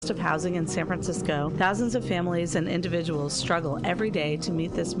of housing in San Francisco, thousands of families and individuals struggle every day to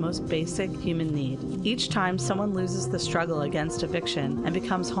meet this most basic human need. Each time someone loses the struggle against eviction and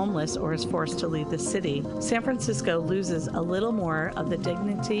becomes homeless or is forced to leave the city, San Francisco loses a little more of the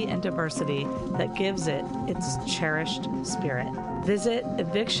dignity and diversity that gives it its cherished spirit. Visit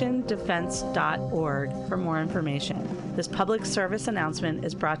evictiondefense.org for more information. This public service announcement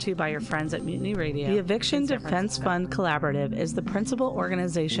is brought to you by your friends at Mutiny Radio. The Eviction Defense Fund Collaborative is the principal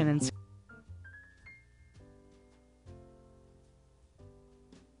organization in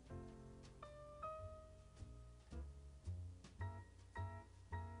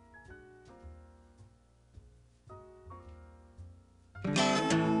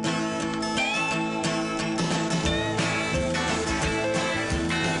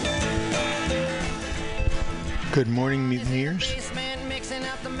Good morning, mutineers.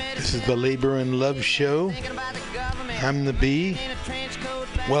 This is the Labor and Love Show. I'm the Bee.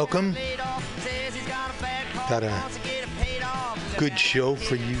 Welcome. Got a good show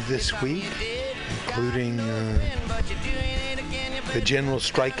for you this week, including the general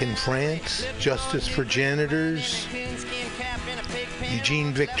strike in France, justice for janitors,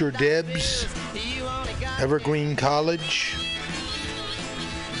 Eugene Victor Debs, Evergreen College.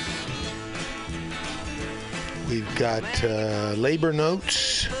 We've got labor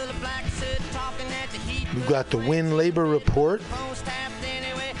notes. We've got the Win Labor Report.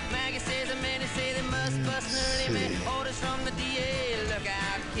 Let's see.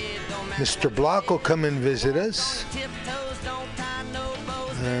 Mr. Block will come and visit us.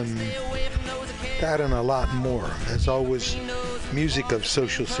 That and a lot more. As always, music of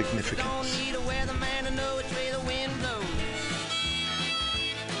social significance.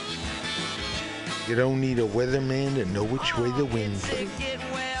 You don't need a weatherman to know which way the wind blows.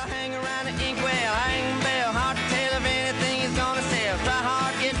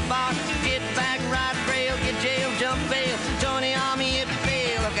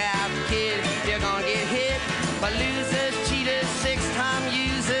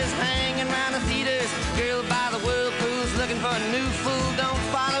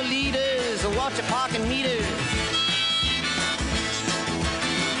 Parking meters.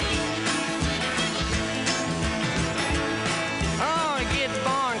 Oh, get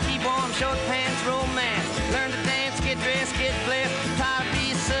born, keep warm, short pants, romance. Learn to dance, get dressed, get blessed. Try to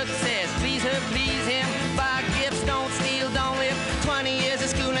be a success. Please her, please him. Buy gifts, don't steal, don't live. 20 years of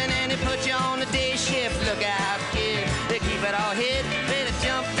schooling and they put you on the day shift. Look out, kid, they keep it all hid. Better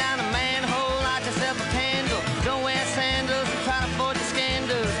jump down a manhole, light yourself a candle. Don't wear sandals and try to avoid the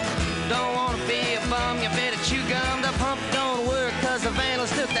scandals. Don't want to be a bum, you better chew gum. The pump don't work cause the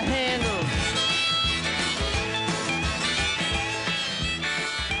vandals took the handle.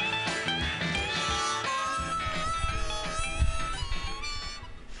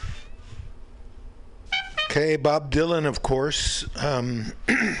 Okay, Bob Dylan, of course,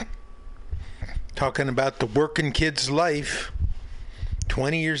 talking about the working kid's life.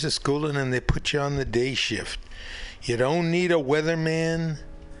 20 years of schooling and they put you on the day shift. You don't need a weatherman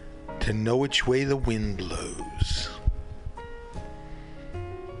to know which way the wind blows.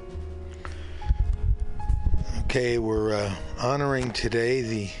 Okay, we're honoring today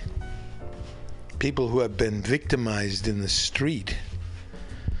the people who have been victimized in the street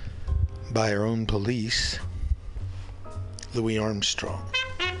by our own police. Louis Armstrong.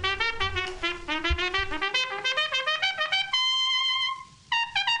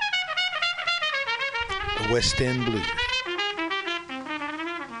 The West End Blues.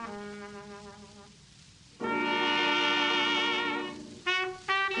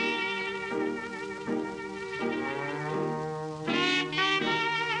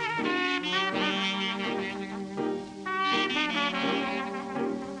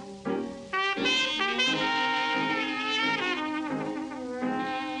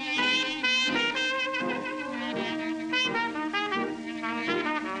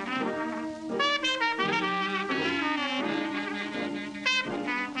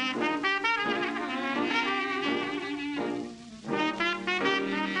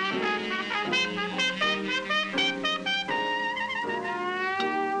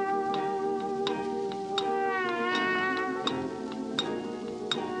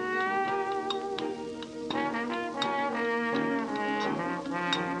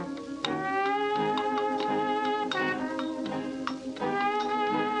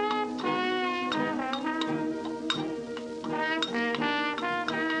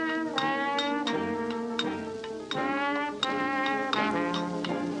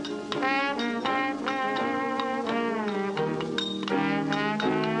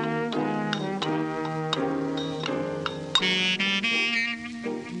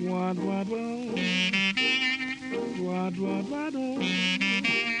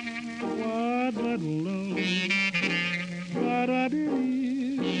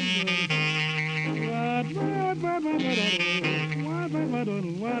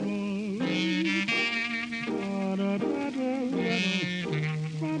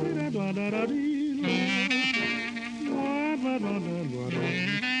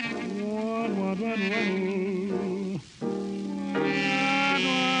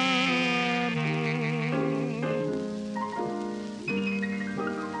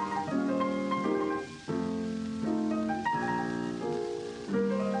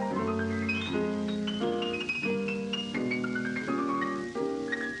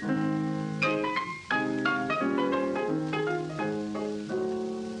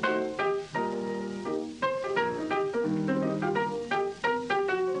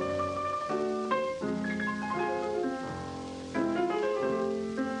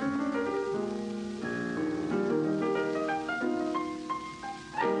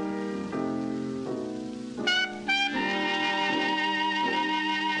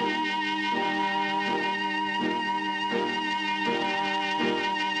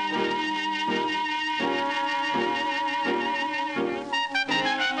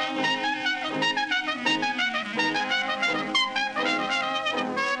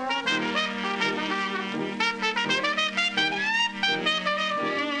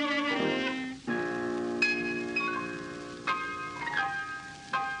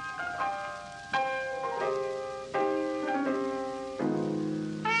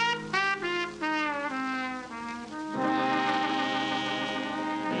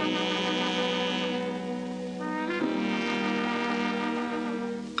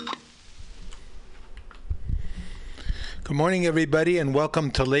 Good morning, everybody, and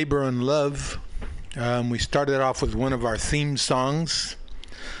welcome to Labor and Love. We started off with one of our theme songs,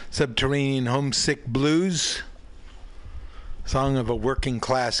 Subterranean Homesick Blues, song of a working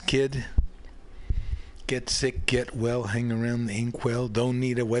class kid. Get sick, get well, hang around the inkwell, don't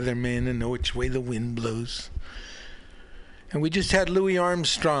need a weatherman to know which way the wind blows. And we just had Louis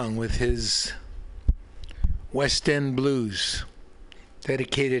Armstrong with his West End Blues,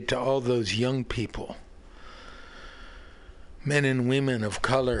 dedicated to all those young people, men and women of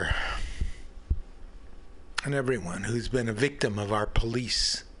color, and everyone who's been a victim of our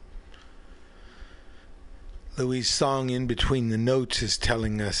police. Louis' song in between the notes is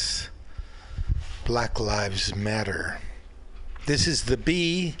telling us Black Lives Matter. This is the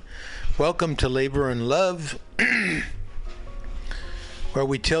B. Welcome to Labor and Love, where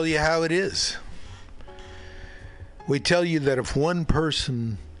we tell you how it is. We tell you that if one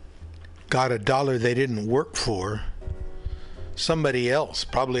person got a dollar they didn't work for, somebody else,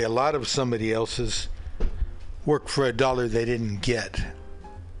 probably a lot of somebody else's, worked for a dollar they didn't get.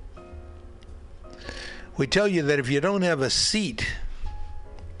 We tell you that if you don't have a seat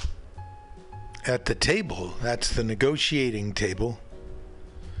at the table, that's the negotiating table,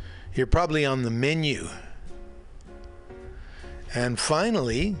 you're probably on the menu. And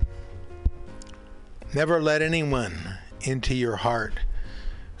finally, never let anyone into your heart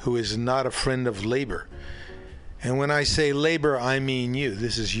who is not a friend of labor. And when I say labor, I mean you.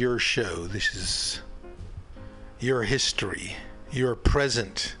 This is your show. This is your history, your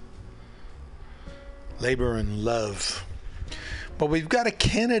present. Labor and Love. But we've got a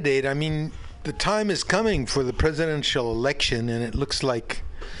candidate. I mean, the time is coming for the presidential election, and it looks like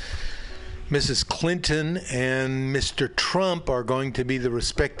Mrs. Clinton and Mr. Trump are going to be the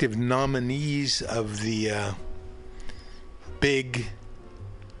respective nominees of the big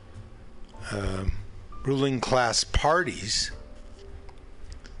ruling class parties.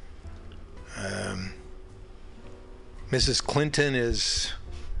 Mrs. Clinton is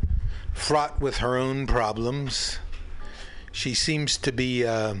fraught with her own problems. She seems to be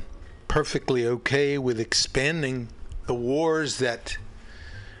perfectly okay with expanding the wars that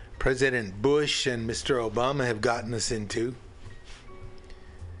President Bush and Mr. Obama have gotten us into.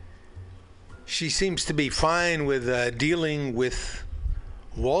 She seems to be fine with dealing with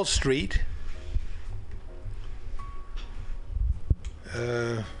Wall Street.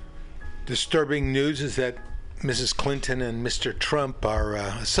 Disturbing news is that Mrs. Clinton and Mr. Trump are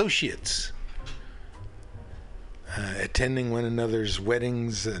associates, attending one another's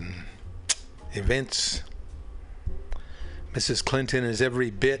weddings and events. Mrs. Clinton is every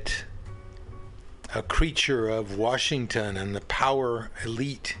bit a creature of Washington and the power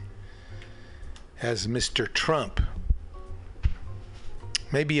elite as Mr. Trump.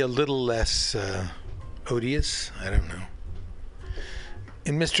 Maybe a little less odious, I don't know.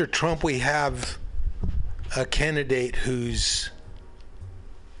 In Mr. Trump, we have a candidate whose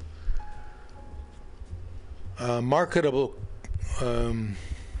marketable.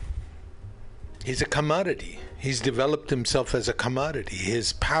 He's a commodity. He's developed himself as a commodity.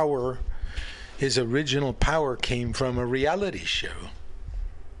 His power, his original power, came from a reality show.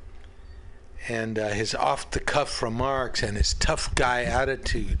 And his off-the-cuff remarks and his tough guy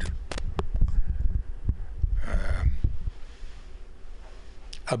attitude.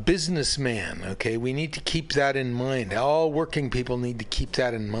 A businessman, okay? We need to keep that in mind. All working people need to keep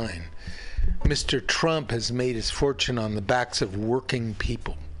that in mind. Mr. Trump has made his fortune on the backs of working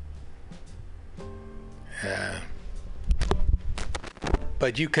people.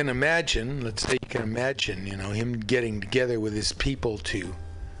 But you can imagine, let's say you can imagine, him getting together with his people to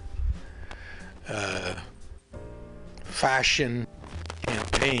fashion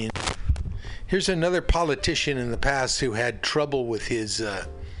campaign. Here's another politician in the past who had trouble with his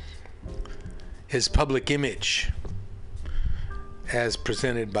public image, as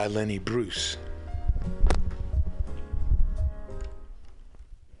presented by Lenny Bruce.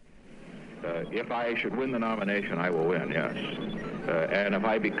 If I should win the nomination, I will win, yes. And if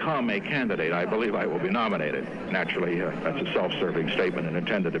I become a candidate, I believe I will be nominated. Naturally, that's a self-serving statement and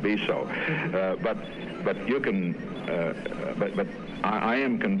intended to be so. But you can. But I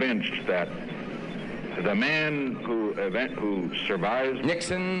am convinced that the man who survives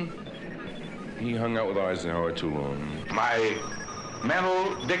Nixon, he hung out with Eisenhower too long. My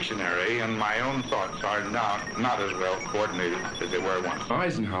mental dictionary and my own thoughts are not as well coordinated as they were once.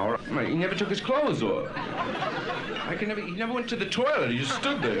 Eisenhower, he never took his clothes off. He never went to the toilet. He just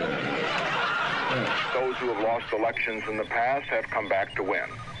stood there. Yeah. Those who have lost elections in the past have come back to win.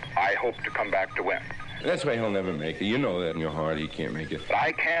 I hope to come back to win. That's why he'll never make it. You know that in your heart. He can't make it. But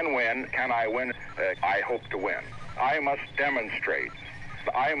I can win. Can I win? I hope to win. I must demonstrate.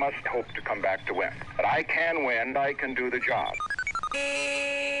 I must hope to come back to win. But I can win. I can do the job.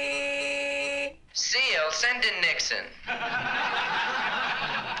 Seal, send in Nixon.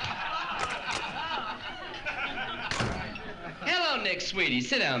 Hello, Nick, sweetie.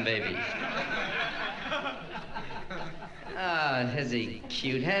 Sit down, baby. Is he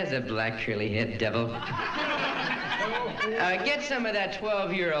cute? Has a black curly-haired devil. Get some of that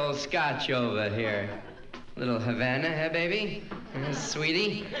 12-year-old scotch over here. Little Havana, huh, baby?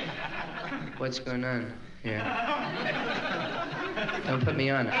 Sweetie? What's going on? Here. Don't put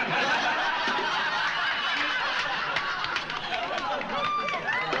me on it.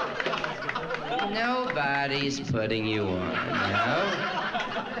 Nobody's putting you on, no?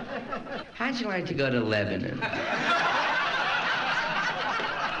 How'd you like to go to Lebanon?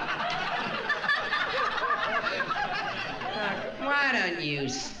 Why don't you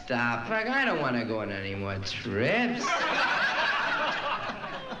stop? I don't want to go on any more trips.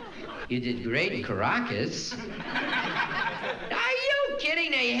 You did great in Caracas. Are you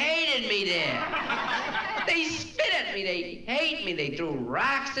kidding? They hated me there. They spit at me. They hate me. They threw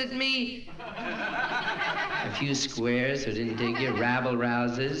rocks at me. A few squares who didn't dig you,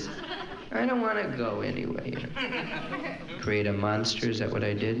 rabble-rousers. I don't want to go anyway. Create a monster, is that what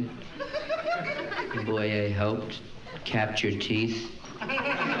I did? Boy, I helped. Capture teeth. I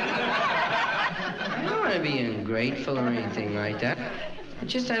don't want to be ungrateful or anything like that. I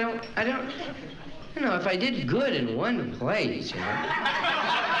don't, if I did good in one place,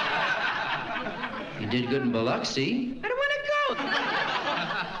 You did good in Biloxi. I don't want to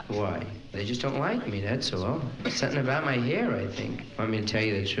go. Why? They just don't like me, that's all. Something about my hair, I think. Want me to tell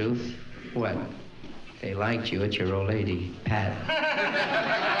you the truth? What? They liked you. It's your old lady, Pat.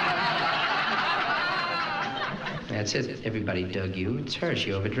 That's it. Everybody dug you. It's her. She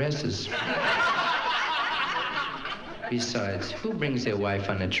overdresses. Besides, who brings their wife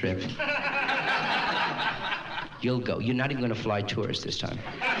on a trip? You'll go. You're not even going to fly tourists this time.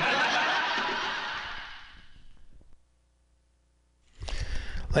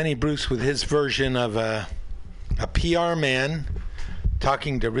 Lenny Bruce with his version of a PR man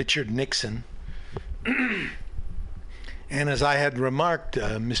talking to Richard Nixon. And as I had remarked,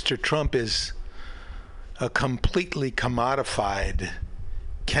 Mr. Trump is a completely commodified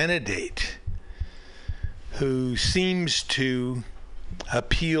candidate who seems to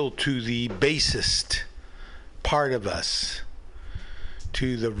appeal to the basest part of us,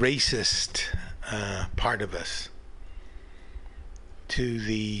 to the racist part of us, to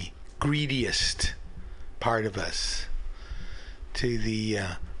the greediest part of us, to the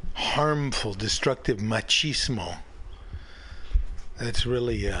harmful, destructive machismo that's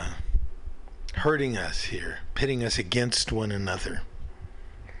really hurting us here, pitting us against one another.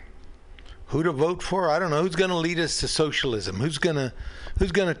 Who to vote for? I don't know. Who's going to lead us to socialism? Who's going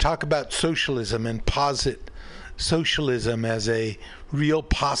to talk about socialism and posit socialism as a real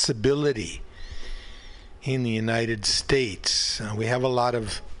possibility in the United States. We have a lot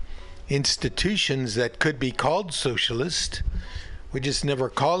of institutions that could be called socialist. We just never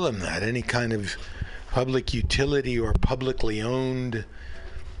call them that. Any kind of public utility or publicly owned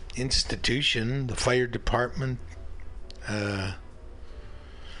institution, the fire department, the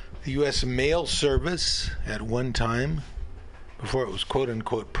U.S. Mail Service at one time, before it was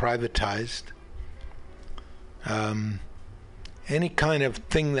quote-unquote privatized. Any kind of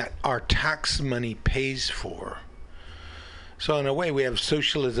thing that our tax money pays for. So in a way, we have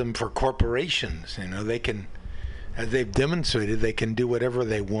socialism for corporations. You know, they can, as they've demonstrated, they can do whatever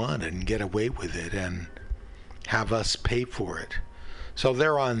they want and get away with it and have us pay for it. So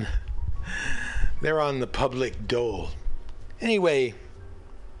they're on the public dole. Anyway,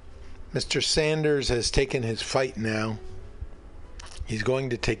 Mr. Sanders has taken his fight now. He's going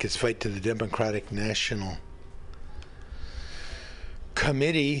to take his fight to the Democratic National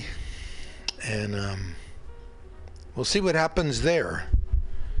Committee, and we'll see what happens there.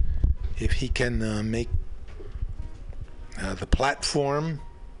 If he can make the platform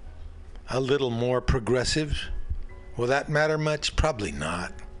a little more progressive, will that matter much? Probably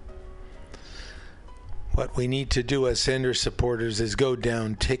not. What we need to do as Sanders supporters is go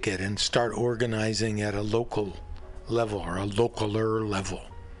down ticket and start organizing at a local level or a localer level.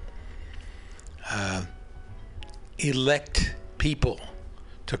 Elect people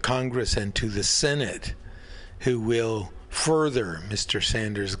to Congress and to the Senate who will further Mr.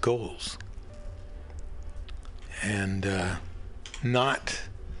 Sanders' goals and not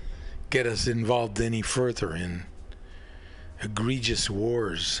get us involved any further in egregious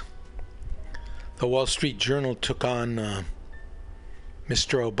wars. The Wall Street Journal took on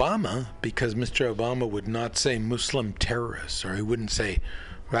Mr. Obama because Mr. Obama would not say Muslim terrorists, or he wouldn't say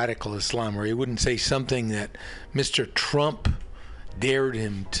radical Islam, or he wouldn't say something that Mr. Trump dared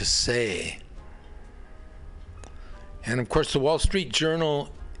him to say. And of course, the Wall Street Journal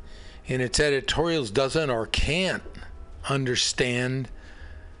in its editorials doesn't or can't understand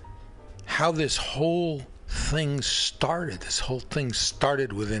how this whole thing started. This whole thing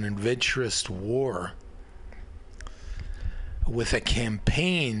started with an adventurous war, with a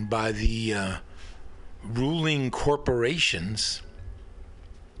campaign by the ruling corporations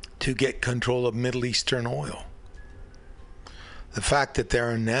to get control of Middle Eastern oil. The fact that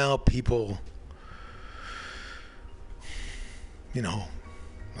there are now people, you know,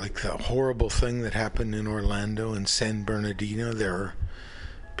 like the horrible thing that happened in Orlando and San Bernardino, there are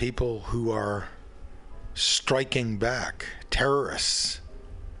people who are striking back, terrorists.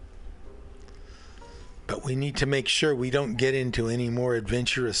 But we need to make sure we don't get into any more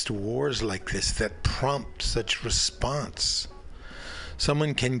adventurous wars like this that prompt such response.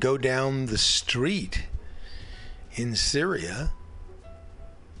 Someone can go down the street in Syria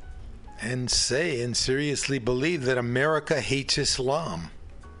and say and seriously believe that America hates Islam.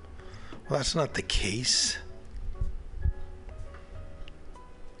 Well, that's not the case.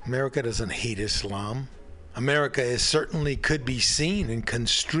 America doesn't hate Islam. America is certainly could be seen and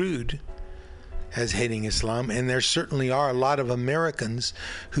construed as hating Islam, and there certainly are a lot of Americans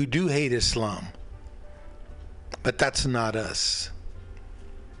who do hate Islam. But that's not us.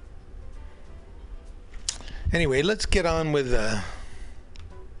 Anyway, let's get on with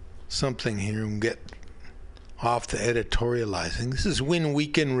something here and get off the editorializing. This is Win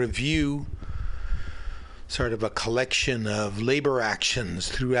Week in Review, sort of a collection of labor actions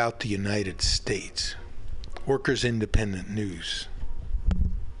throughout the United States. Workers' Independent News.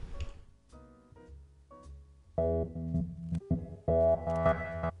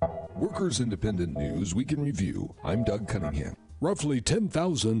 Workers' Independent News Week in Review. I'm Doug Cunningham. Roughly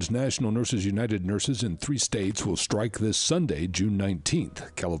 10,000 National Nurses United nurses in 3 states will strike this Sunday, June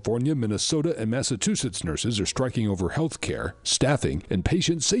 19th. California, Minnesota, and Massachusetts nurses are striking over health care, staffing, and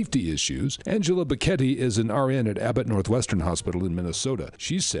patient safety issues. Angela Bacchetti is an RN at Abbott Northwestern Hospital in Minnesota.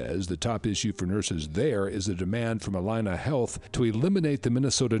 She says the top issue for nurses there is a demand from Allina Health to eliminate the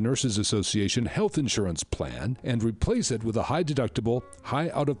Minnesota Nurses Association health insurance plan and replace it with a high-deductible,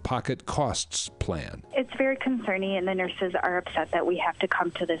 high out-of-pocket costs plan. It's very concerning, and the nurses are upset that we have to come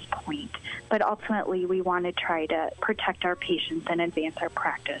to this point. But ultimately, we want to try to protect our patients and advance our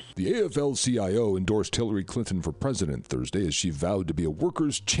practice. The AFL-CIO endorsed Hillary Clinton for president Thursday as she vowed to be a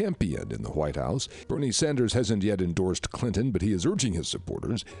workers' champion in the White House. Bernie Sanders hasn't yet endorsed Clinton, but he is urging his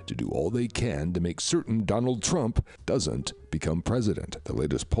supporters to do all they can to make certain Donald Trump doesn't become president. The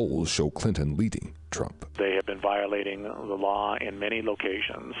latest polls show Clinton leading. Trump. They have been violating the law in many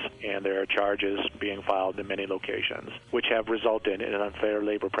locations, and there are charges being filed in many locations, which have resulted in unfair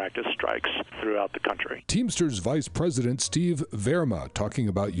labor practice strikes throughout the country. Teamsters Vice President Steve Verma talking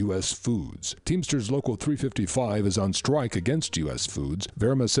about U.S. Foods. Teamsters Local 355 is on strike against U.S. Foods.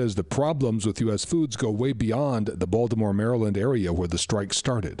 Verma says the problems with U.S. Foods go way beyond the Baltimore, Maryland area where the strike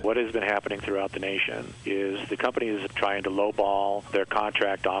started. What has been happening throughout the nation is the companies trying to lowball their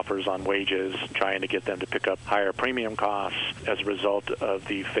contract offers on wages, trying to get them to pick up higher premium costs as a result of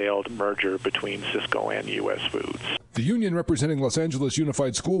the failed merger between Cisco and U.S. Foods. The union representing Los Angeles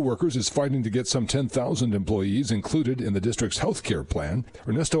Unified School Workers is fighting to get some 10,000 employees included in the district's health care plan.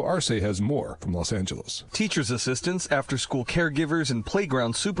 Ernesto Arce has more from Los Angeles. Teachers' assistants, after-school caregivers, and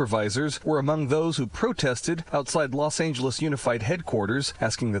playground supervisors were among those who protested outside Los Angeles Unified headquarters,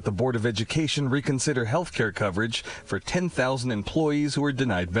 asking that the Board of Education reconsider health care coverage for 10,000 employees who were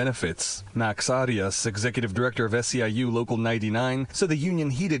denied benefits. Max Arias, executive director of SEIU Local 99, said the union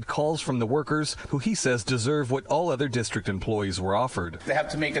heeded calls from the workers, who he says deserve what all other district employees were offered. They have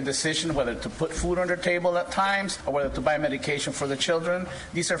to make a decision whether to put food on their table at times or whether to buy medication for the children.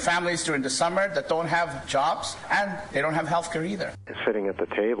 These are families during the summer that don't have jobs and they don't have health care either. Sitting at the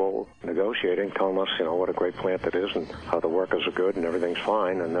table, negotiating, telling us, what a great plant it is and how the workers are good and everything's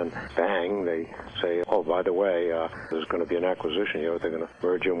fine, and then bang, they say, oh, by the way, there's going to be an acquisition. They're going to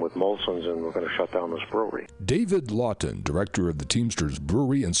merge in with Molson's and we're going to shut down this brewery. David Lawton, director of the Teamsters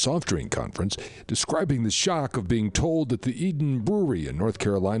Brewery and Soft Drink Conference, describing the shock of being told that the Eden Brewery in North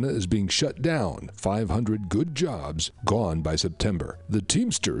Carolina is being shut down. 500 good jobs gone by September. The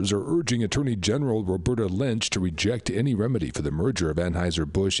Teamsters are urging Attorney General Roberta Lynch to reject any remedy for the merger of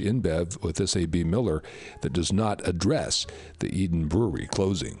Anheuser-Busch InBev with SAB Miller that does not address the Eden Brewery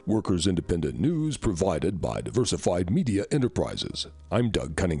closing. Workers Independent News provided by Diversified Media Enterprises. I'm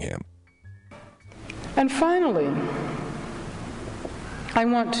Doug Cunningham. And finally, I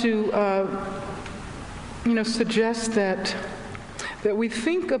want to suggest that we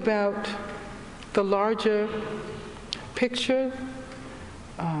think about the larger picture,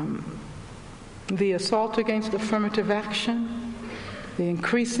 the assault against affirmative action, the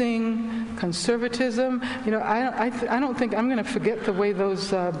increasing conservatism. I don't think I'm going to forget the way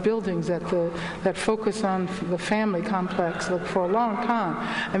those buildings that focus on the family complex look for a long time.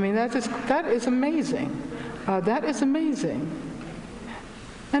 I mean, that is amazing. That is amazing.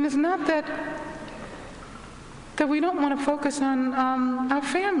 And it's not that we don't want to focus on our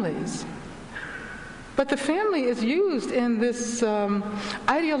families. But the family is used in this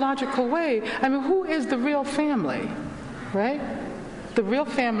ideological way. I mean, who is the real family, right? The real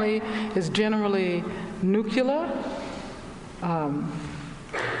family is generally nuclear.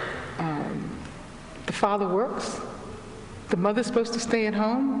 The father works. The mother's supposed to stay at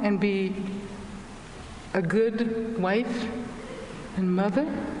home and be a good wife and mother.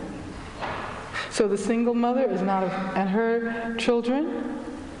 So the single mother is not, and her children,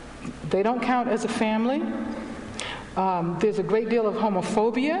 they don't count as a family. There's a great deal of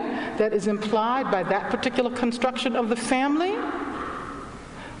homophobia that is implied by that particular construction of the family.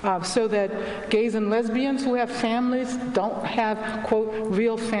 So that gays and lesbians who have families don't have, quote,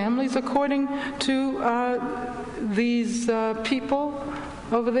 real families, according to these people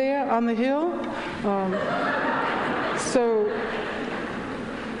over there on the Hill.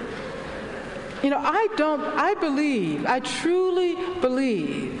 I truly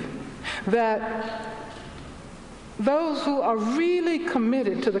believe that those who are really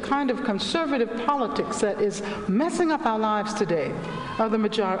committed to the kind of conservative politics that is messing up our lives today are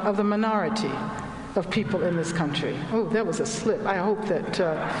the minority of people in this country. Oh, that was a slip. I hope that,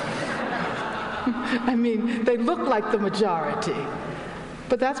 they look like the majority.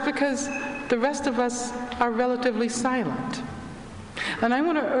 But that's because the rest of us are relatively silent. And I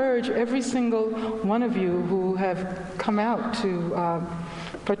want to urge every single one of you who have come out to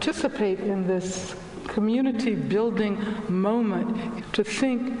participate in this community building moment to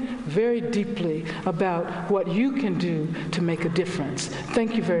think very deeply about what you can do to make a difference.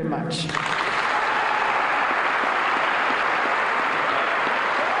 Thank you very much.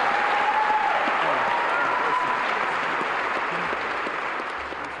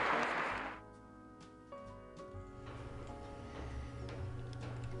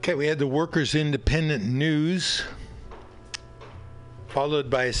 Okay, we had the Workers Independent News, followed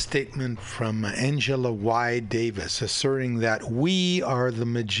by a statement from Angela Y. Davis asserting that we are the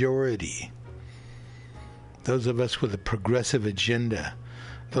majority. Those of us with a progressive agenda,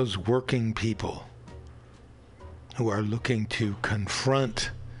 those working people who are looking to confront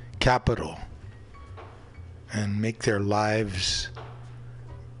capital and make their lives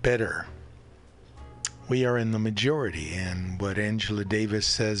better we are in the majority. And what Angela Davis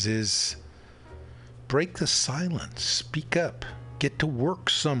says is, break the silence, speak up, get to work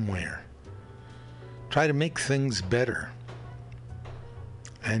somewhere. Try to make things better.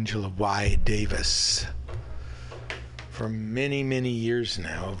 Angela Y. Davis. For many, many years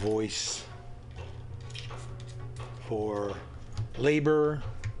now, a voice for labor,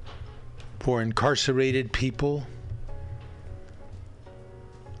 for incarcerated people,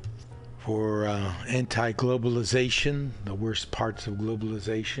 for anti-globalization, the worst parts of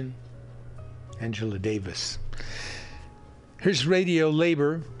globalization. Angela Davis. Here's Radio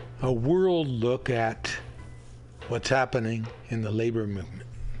Labor, a world look at what's happening in the labor movement.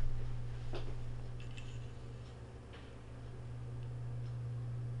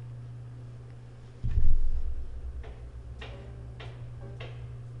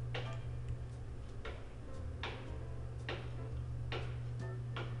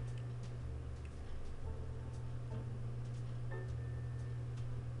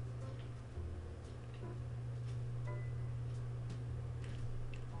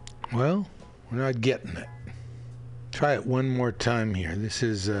 Well, we're not getting it. Try it one more time here. This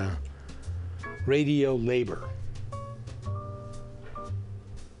is Radio Labor.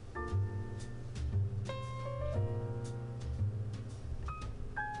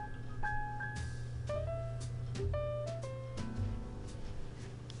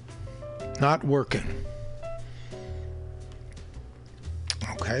 Not working.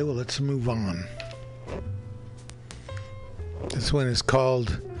 Okay, well, let's move on. This one is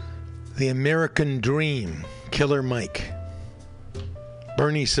called The American Dream, Killer Mike.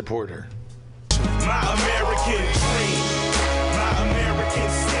 Bernie supporter. My American dream, my American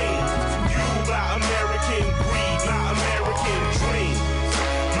scheme, fueled by American greed, my American dream,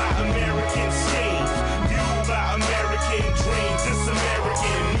 my American scheme, fueled by American dreams. It's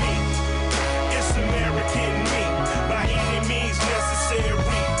American me, it's American me, by any means necessary.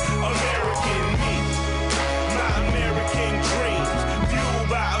 American me, my American dreams, fueled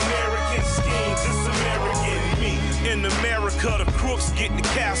by American schemes. It's American me. In America, the crooks get the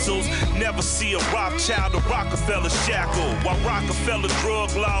castles. Never see a Rothschild or Rockefeller shackle. While Rockefeller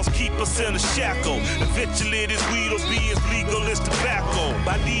drug laws keep us in a shackle. Eventually this weed will be as legal as tobacco.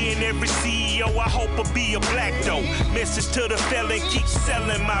 By the end, every CEO, I hope will be a black doe. Message to the felon, keep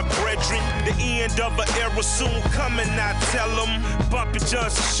selling my brethren. The end of an era soon coming, I tell them. Bumpy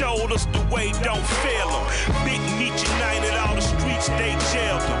Johnson showed us the way, don't fail them. Big Meat United, all the streets, they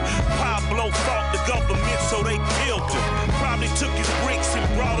jailed him. Pablo fought the government, so they killed him. Probably took his bricks and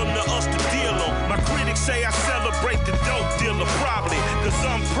brought them to us to deal them. My critics say I celebrate the dope dealer, probably, cause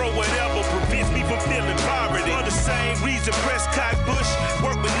I'm pro whatever prevents me from feeling poverty. For the same reason Prescott Bush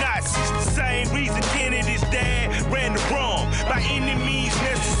worked with Nazis, the same reason Kennedy's dad ran the wrong. By any means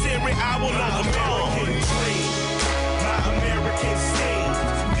necessary, I will overcome. My American dream, my American scheme,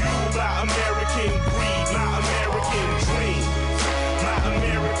 fueled by American greed, my American dream, my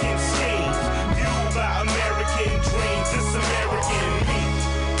American scheme, fueled by American dreams. It's American me,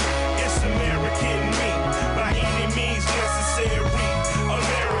 it's American me, by any means necessary.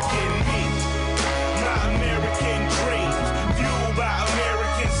 American me, my American dreams, fueled by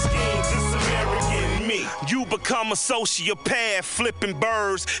American schemes. It's American me. You become a sociopath, flipping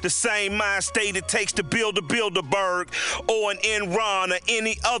birds, the same mind state it takes to build a Bilderberg, or an Enron, or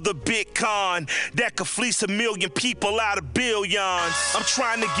any other Bitcoin that could fleece 1 million people out of billions. I'm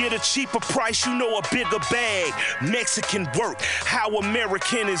trying to get a cheaper price, you know, a bigger bag. Mexican work, how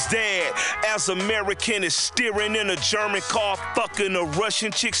American is that? As American is steering in a German car, fucking a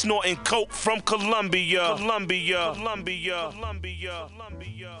Russian chick snorting coke from Colombia. Colombia, Colombia, Colombia,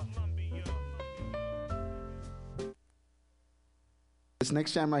 Colombia. This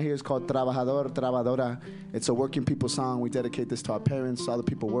next jam right here is called Trabajador, Trabajadora. It's a working people song. We dedicate this to our parents, all the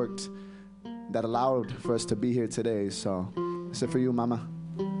people worked that allowed for us to be here today. So, this is for you, mama.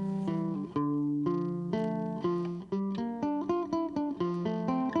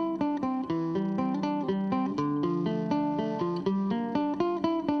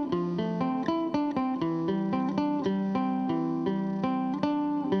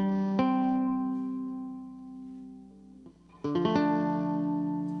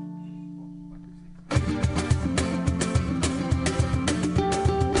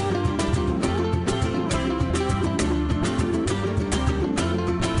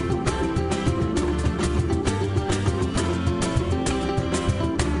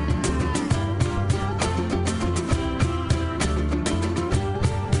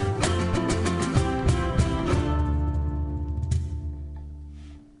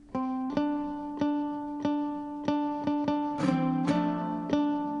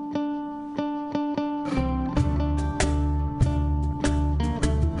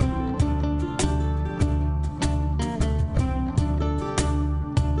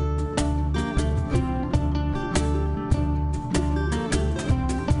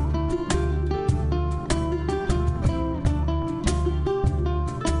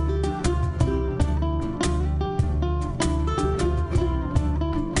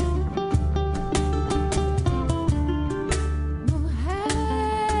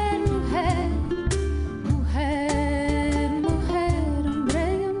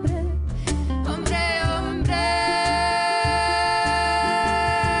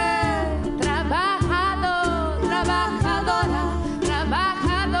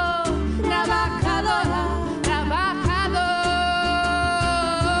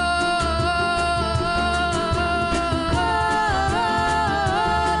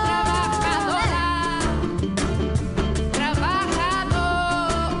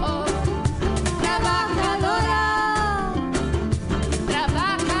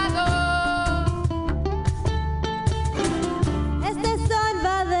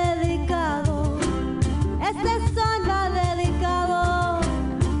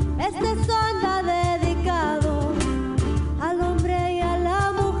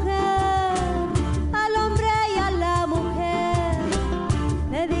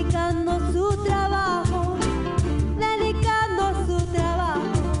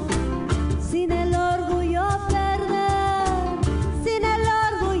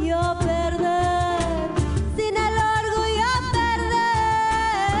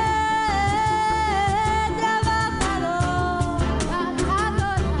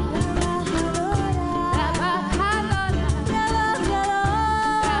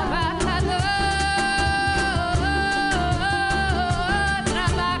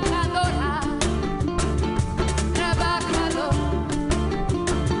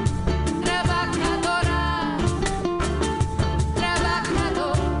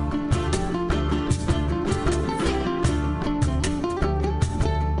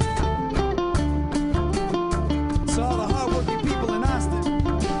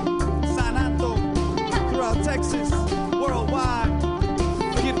 Texas, worldwide.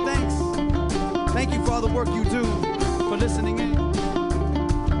 Give thanks. Thank you for all the work you do, for listening in.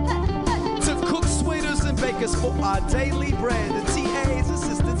 To cooks, waiters, and bakers for our daily bread. The TAs,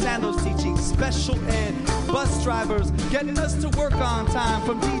 assistants, and those teaching special ed. Bus drivers, getting us to work on time.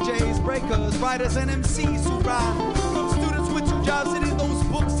 From DJs, breakers, writers, and MCs who ride. From students with 2 jobs, hitting those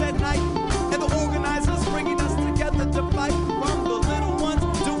books at night. And the organizers bringing us together to fight. From the little ones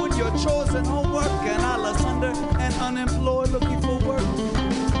doing your chores and homework. And all us under and unemployed looking for work.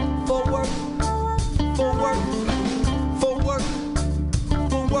 For work. For work. For work.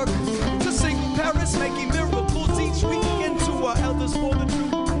 For work. To single parents making miracles each week. And to our elders for the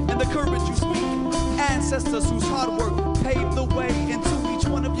truth and the courage you speak. Ancestors whose hard work paved the way. And to each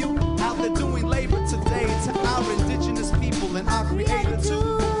one of you out there doing labor today. To our indigenous people and our creator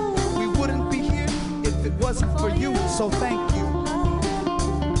too. We wouldn't be here if it wasn't for you. So thank you.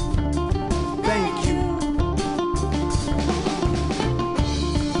 Thank you.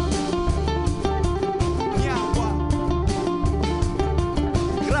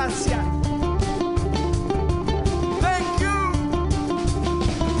 Gracias. Thank you.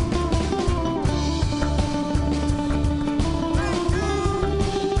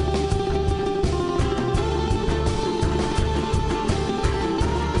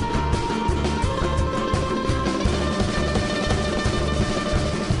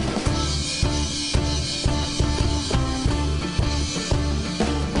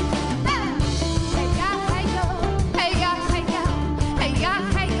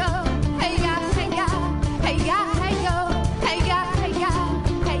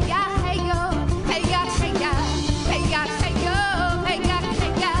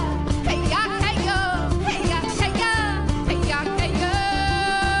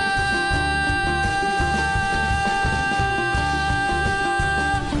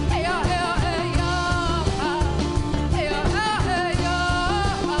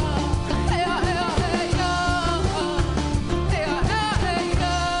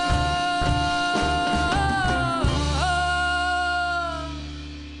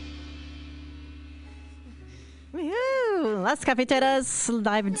 Las Cafeteras,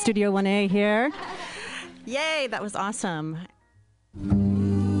 live in Studio 1A here. Yay, that was awesome.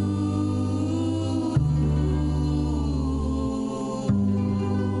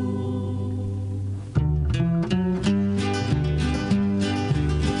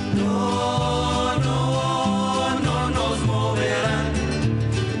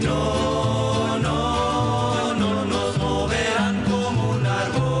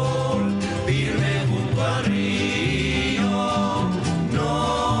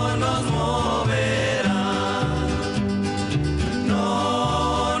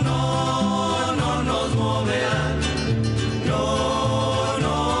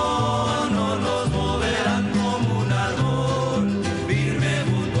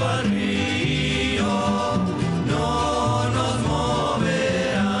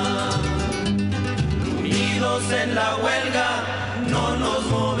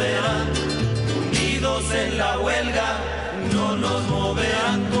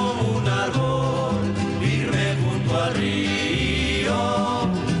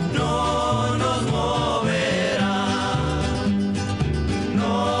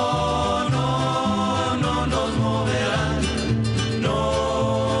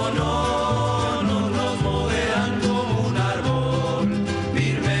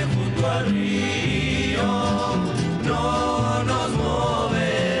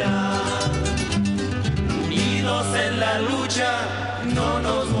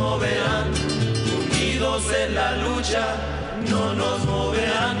 No nos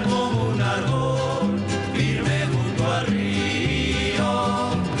moverán como un árbol firme junto al río,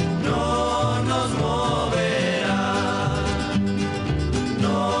 no nos moverán,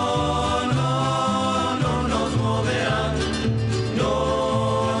 no nos moverán,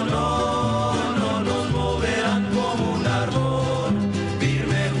 no nos moverán como un árbol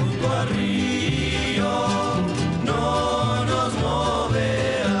firme junto al río, no nos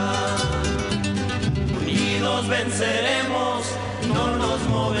moverán, unidos venceremos. No nos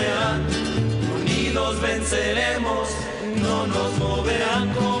moverán,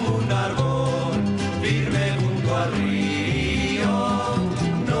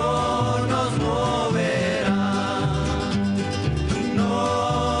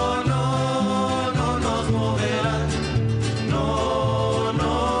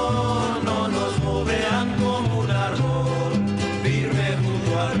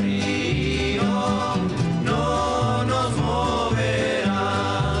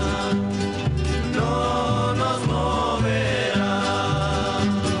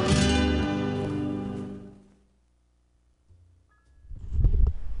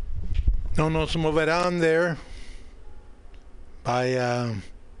 No Nos Moverán there by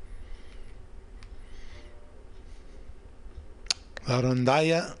La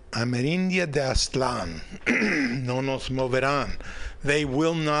Rondalla Amerindia de Aztlán. No Nos Moverán. They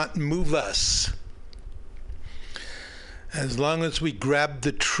will not move us. As long as we grab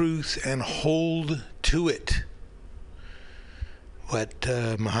the truth and hold to it. What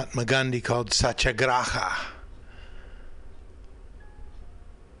Mahatma Gandhi called Satyagraha.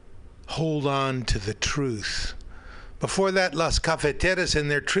 Hold on to the truth. Before that, Las Cafeteras, in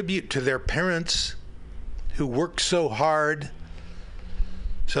their tribute to their parents who worked so hard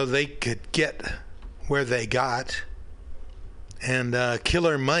so they could get where they got. And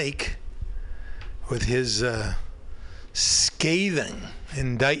Killer Mike with his scathing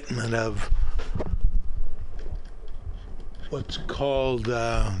indictment of what's called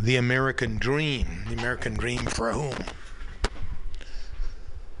the American Dream. The American Dream for whom?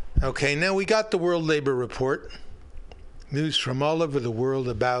 Okay, now we got the World Labor Report. News from all over the world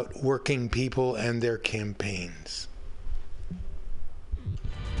about working people and their campaigns.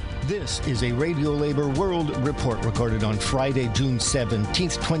 This is a Radio Labor World Report recorded on Friday, June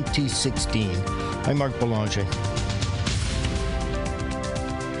 17th, 2016. I'm Mark Belanger.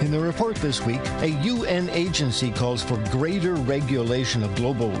 In the report this week, a UN agency calls for greater regulation of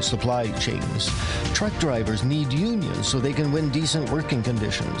global supply chains. Truck drivers need unions so they can win decent working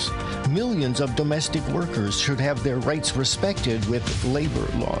conditions. Millions of domestic workers should have their rights respected with labor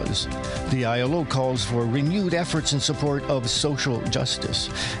laws. The ILO calls for renewed efforts in support of social justice.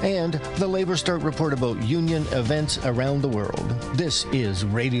 And the Labor Start report about union events around the world. This is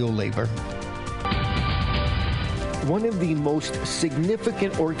Radio Labor. One of the most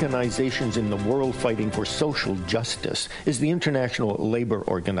significant organizations in the world fighting for social justice is the International Labor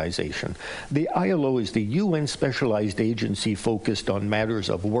Organization. The ILO is the UN specialized agency focused on matters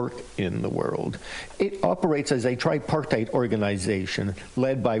of work in the world. It operates as a tripartite organization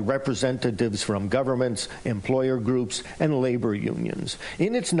led by representatives from governments, employer groups, and labor unions.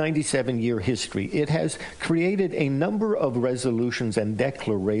 In its 97-year history, it has created a number of resolutions and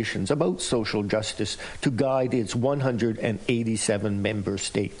declarations about social justice to guide its 187 member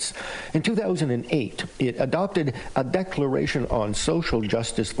states. In 2008, it adopted a declaration on social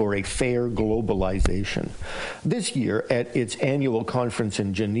justice for a fair globalization. This year, at its annual conference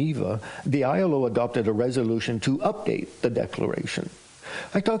in Geneva, the ILO adopted a resolution to update the declaration.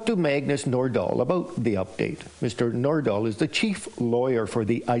 I talked to Magnus Nordahl about the update. Mr. Nordahl is the chief lawyer for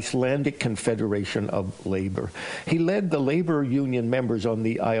the Icelandic Confederation of Labor. He led the labor union members on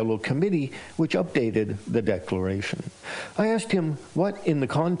the ILO committee, which updated the declaration. I asked him what, in the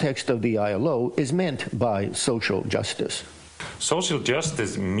context of the ILO, is meant by social justice. Social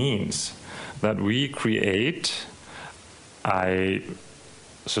justice means that we create a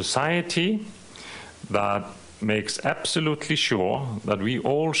society that makes absolutely sure that we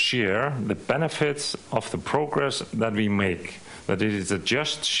all share the benefits of the progress that we make, that it is a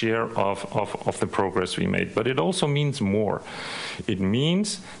just share of the progress we make. But it also means more. It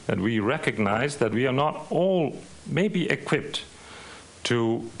means that we recognize that we are not all maybe equipped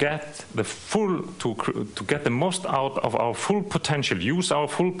to get the to get the most out of our full potential, use our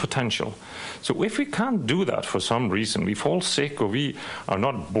full potential. So if we can't do that for some reason, we fall sick or we are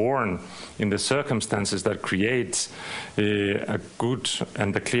not born in the circumstances that creates a good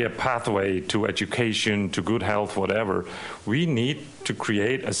and a clear pathway to education, to good health, whatever, we need to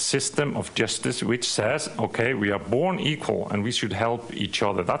create a system of justice which says, okay, we are born equal and we should help each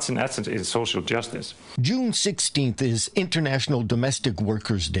other. That's in essence is social justice. June 16th is International Domestic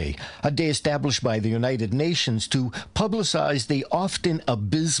Workers' Day, a day established by the United Nations to publicize the often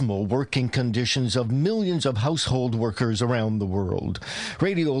abysmal working conditions of millions of household workers around the world.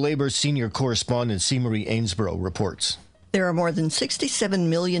 Radio Labor's senior correspondent C-Marie Ainsborough reports. There are more than 67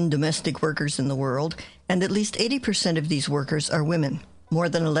 million domestic workers in the world, and at least 80% of these workers are women. More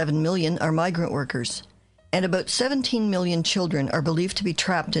than 11 million are migrant workers. And about 17 million children are believed to be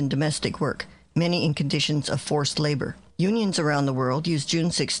trapped in domestic work, many in conditions of forced labor. Unions around the world use June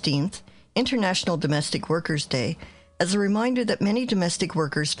 16th, International Domestic Workers' Day, as a reminder that many domestic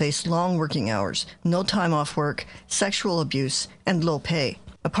workers face long working hours, no time off work, sexual abuse, and low pay.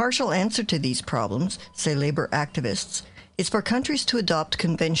 A partial answer to these problems, say labor activists, is for countries to adopt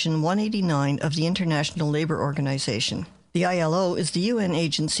Convention 189 of the International Labor Organization. The ILO is the UN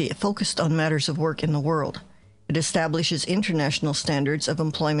agency focused on matters of work in the world. It establishes international standards of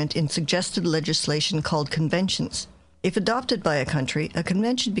employment in suggested legislation called conventions. If adopted by a country, a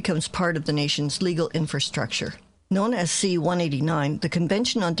convention becomes part of the nation's legal infrastructure. Known as C-189, the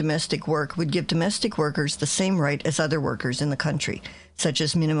Convention on Domestic Work would give domestic workers the same right as other workers in the country, such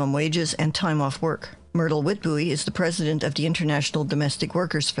as minimum wages and time off work. Myrtle Whitbuey is the president of the International Domestic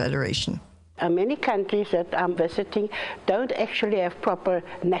Workers Federation. Many countries that I'm visiting don't actually have proper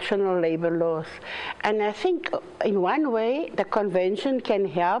national labor laws. And I think in one way the convention can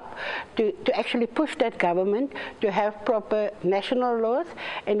help to actually push that government to have proper national laws.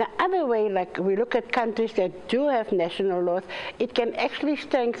 In the other way, like we look at countries that do have national laws, it can actually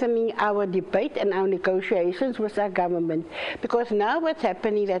strengthen our debate and our negotiations with our government. Because now what's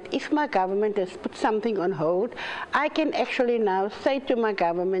happening that if my government has put something on hold, I can actually now say to my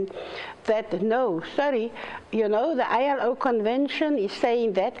government that no, sorry, you know, the ILO convention is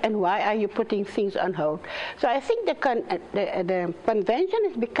saying that, and why are you putting things on hold? So I think the convention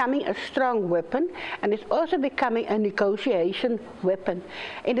is becoming a strong weapon, and it's also becoming a negotiation weapon.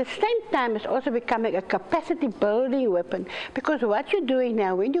 At the same time, it's also becoming a capacity building weapon, because what you're doing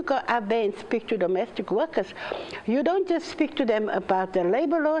now, when you go out there and speak to domestic workers, you don't just speak to them about the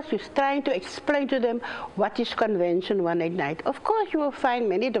labor laws, you're trying to explain to them what is Convention 189. Of course, you will find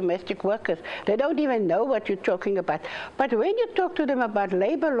many domestic workers, they don't even know what you're talking about. But when you talk to them about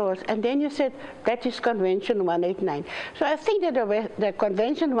labor laws, and then you said, that is Convention 189. So I think that the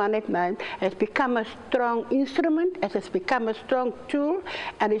Convention 189 has become a strong instrument, it has become a strong tool,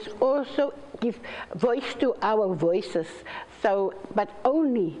 and it's also give voice to our voices. So, but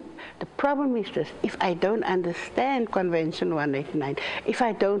only, the problem is this, if I don't understand Convention 189, if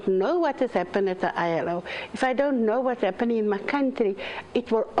I don't know what has happened at the ILO, if I don't know what's happening in my country,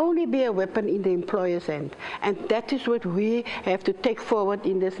 it will only be a weapon in the employer's hand. And that is what we have to take forward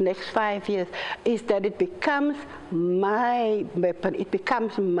in this next 5 years, is that it becomes my weapon, it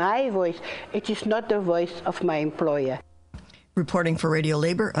becomes my voice, it is not the voice of my employer. Reporting for Radio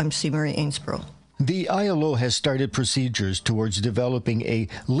Labor, I'm C. Marie Ainsborough. The ILO has started procedures towards developing a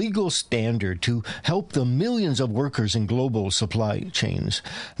legal standard to help the millions of workers in global supply chains.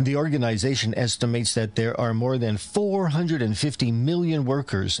 The organization estimates that there are more than 450 million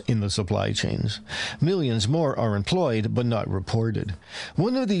workers in the supply chains. Millions more are employed but not reported.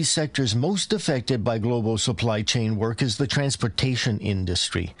 One of these sectors most affected by global supply chain work is the transportation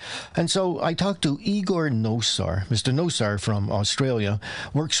industry. And so I talked to Igor Nosar. Mr. Nosar from Australia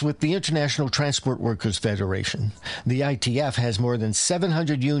works with the International Transport Workers Federation. The ITF has more than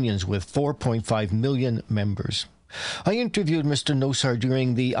 700 unions with 4.5 million members. I interviewed Mr. Nosar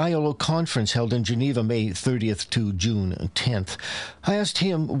during the ILO conference held in Geneva, May 30th to June 10th. I asked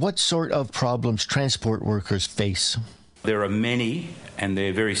him what sort of problems transport workers face. There are many, and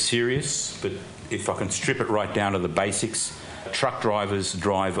they're very serious, but if I can strip it right down to the basics, truck drivers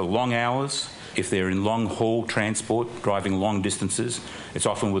drive long hours. If they're in long-haul transport, driving long distances, it's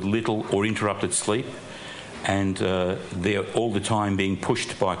often with little or interrupted sleep, and they're all the time being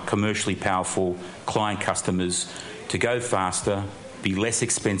pushed by commercially powerful client customers to go faster, be less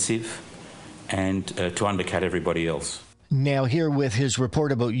expensive, and to undercut everybody else. Now here with his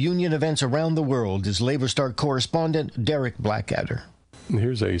report about union events around the world is Labor Star correspondent Derek Blackadder.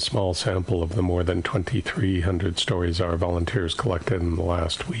 Here's a small sample of the more than 2,300 stories our volunteers collected in the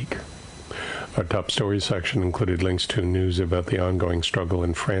last week. Our top stories section included links to news about the ongoing struggle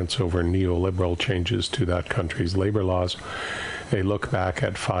in France over neoliberal changes to that country's labor laws, a look back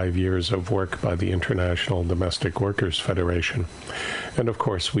at 5 years of work by the International Domestic Workers Federation, and of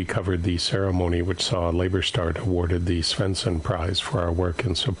course we covered the ceremony which saw Labor Start awarded the Svensson Prize for our work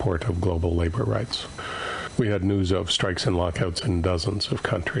in support of global labor rights. We had news of strikes and lockouts in dozens of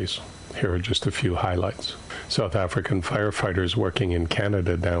countries. Here are just a few highlights. South African firefighters working in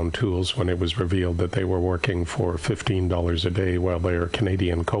Canada downed tools when it was revealed that they were working for $15 a day while their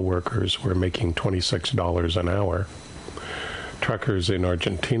Canadian co-workers were making $26 an hour. Truckers in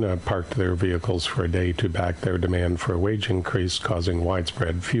Argentina parked their vehicles for a day to back their demand for a wage increase, causing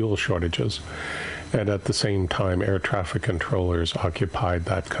widespread fuel shortages. And at the same time, air traffic controllers occupied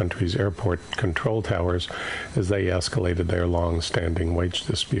that country's airport control towers as they escalated their long-standing wage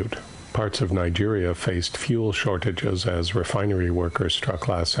dispute. Parts of Nigeria faced fuel shortages as refinery workers struck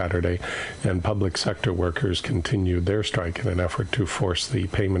last Saturday, and public sector workers continued their strike in an effort to force the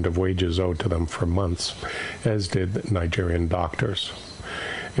payment of wages owed to them for months, as did Nigerian doctors.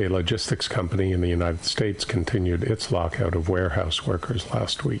 A logistics company in the United States continued its lockout of warehouse workers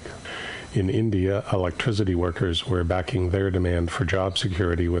last week. In India, electricity workers were backing their demand for job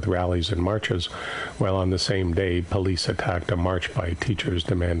security with rallies and marches, while on the same day, police attacked a march by teachers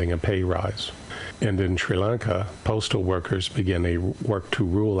demanding a pay rise. And in Sri Lanka, postal workers began a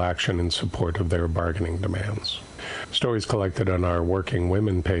work-to-rule action in support of their bargaining demands. Stories collected on our Working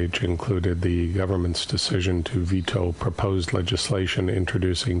Women page included the government's decision to veto proposed legislation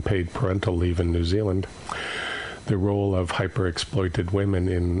introducing paid parental leave in New Zealand, the role of hyper-exploited women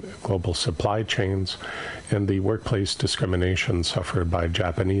in global supply chains, and the workplace discrimination suffered by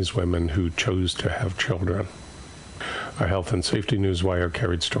Japanese women who chose to have children. Our Health and Safety Newswire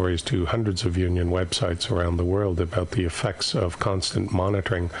carried stories to hundreds of union websites around the world about the effects of constant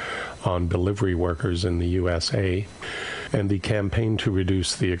monitoring on delivery workers in the USA and the campaign to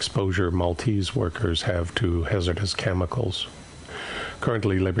reduce the exposure Maltese workers have to hazardous chemicals.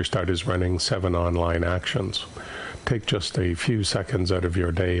 Currently, LaborStart is running 7 online actions. Take just a few seconds out of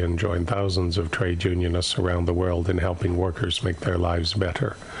your day and join thousands of trade unionists around the world in helping workers make their lives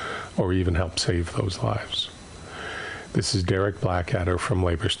better, or even help save those lives. This is Derek Blackadder from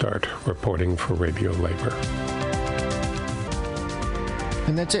LaborStart, reporting for Radio Labor.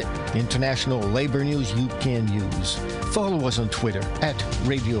 And that's it. International labor news you can use. Follow us on Twitter at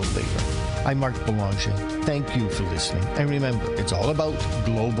Radio Labor. I'm Mark Belanger. Thank you for listening. And remember, it's all about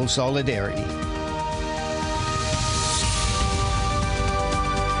global solidarity.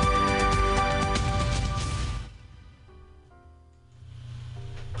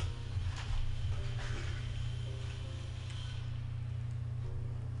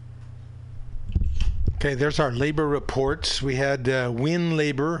 Okay, there's our labor reports. We had Win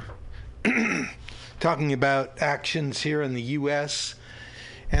Labor talking about actions here in the U.S.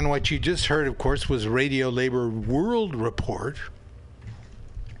 And what you just heard, of course, was Radio Labor World Report.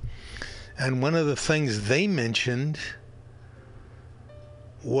 And one of the things they mentioned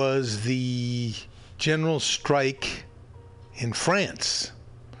was the general strike in France.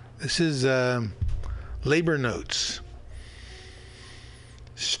 This is labor notes.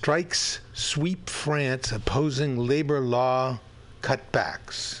 Strikes sweep France, opposing labor law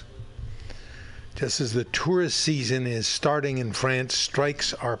cutbacks. Just as the tourist season is starting in France,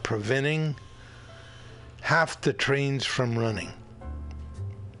 strikes are preventing half the trains from running.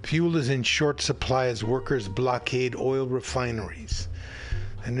 Fuel is in short supply as workers blockade oil refineries.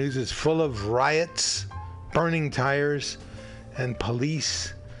 The news is full of riots, burning tires, and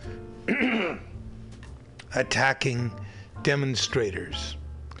police attacking demonstrators.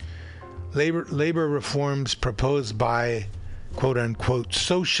 Labor reforms proposed by quote-unquote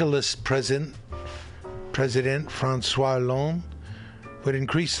socialist President François Hollande would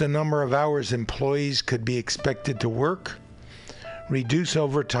increase the number of hours employees could be expected to work, reduce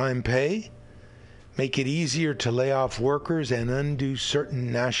overtime pay, make it easier to lay off workers, and undo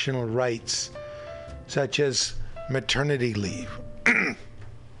certain national rights, such as maternity leave.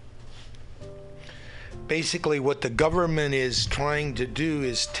 Basically, what the government is trying to do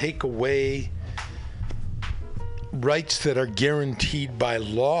is take away rights that are guaranteed by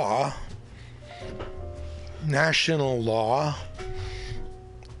law, national law,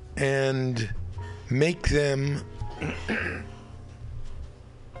 and make them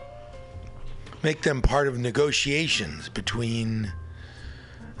part of negotiations between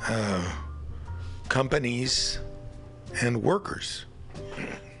companies and workers.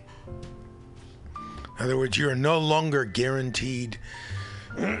 In other words, you're no longer guaranteed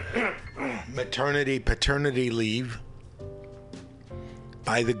maternity, paternity leave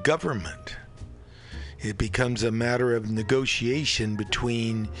by the government. It becomes a matter of negotiation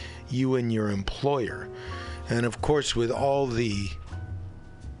between you and your employer. And of course, with all the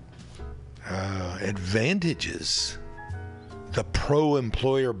advantages, the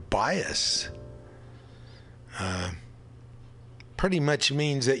pro-employer bias pretty much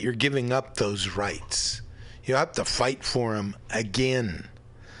means that you're giving up those rights. You have to fight for them again.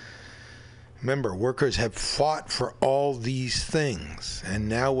 Remember, workers have fought for all these things, and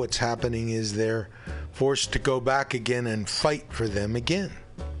now what's happening is they're forced to go back again and fight for them again.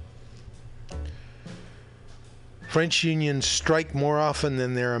 French unions strike more often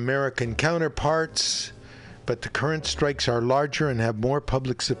than their American counterparts, but the current strikes are larger and have more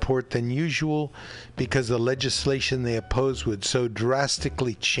public support than usual because the legislation they oppose would so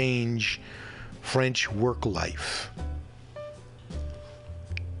drastically change French work life.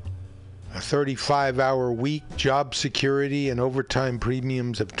 A 35-hour week, job security, and overtime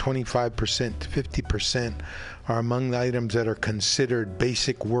premiums of 25% to 50% are among the items that are considered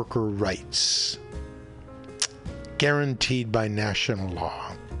basic worker rights, guaranteed by national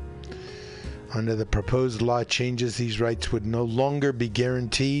law. Under the proposed law changes, these rights would no longer be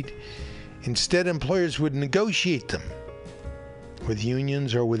guaranteed. Instead, employers would negotiate them with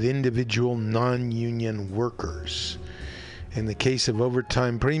unions or with individual non-union workers. In the case of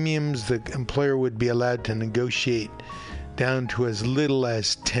overtime premiums, the employer would be allowed to negotiate down to as little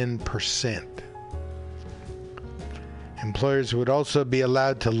as 10%. Employers would also be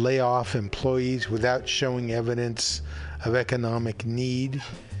allowed to lay off employees without showing evidence of economic need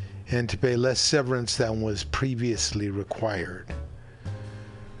and to pay less severance than was previously required.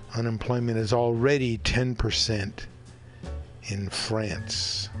 Unemployment is already 10% in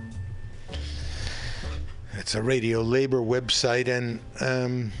France. It's a Radio Labor website,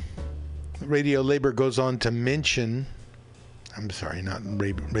 and Radio Labor goes on to mention,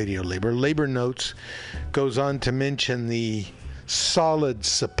 Labor Notes goes on to mention the solid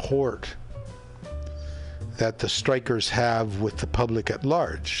support that the strikers have with the public at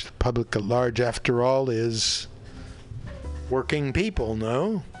large. The public at large, after all, is working people,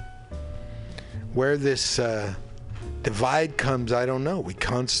 no? Where this divide comes, I don't know. We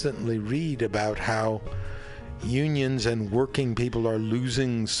constantly read about how unions and working people are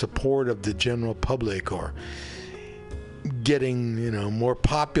losing support of the general public or getting, more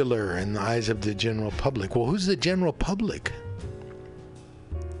popular in the eyes of the general public. Well, who's the general public?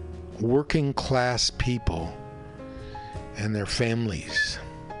 Working class people and their families.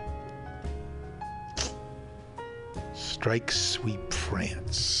 Strikes sweep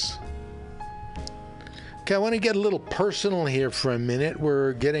France. Okay, I want to get a little personal here for a minute.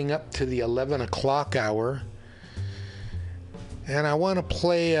 We're getting up to the 11 o'clock hour. And I want to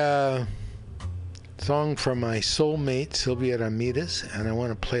play a song from my soulmate, Sylvia Ramirez. And I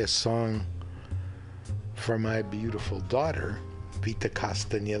want to play a song for my beautiful daughter, Vita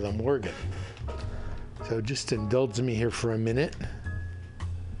Castañeda Morgan. So just indulge me here for a minute.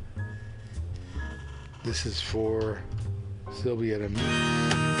 This is for Sylvia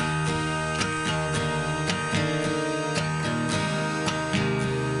Ramirez.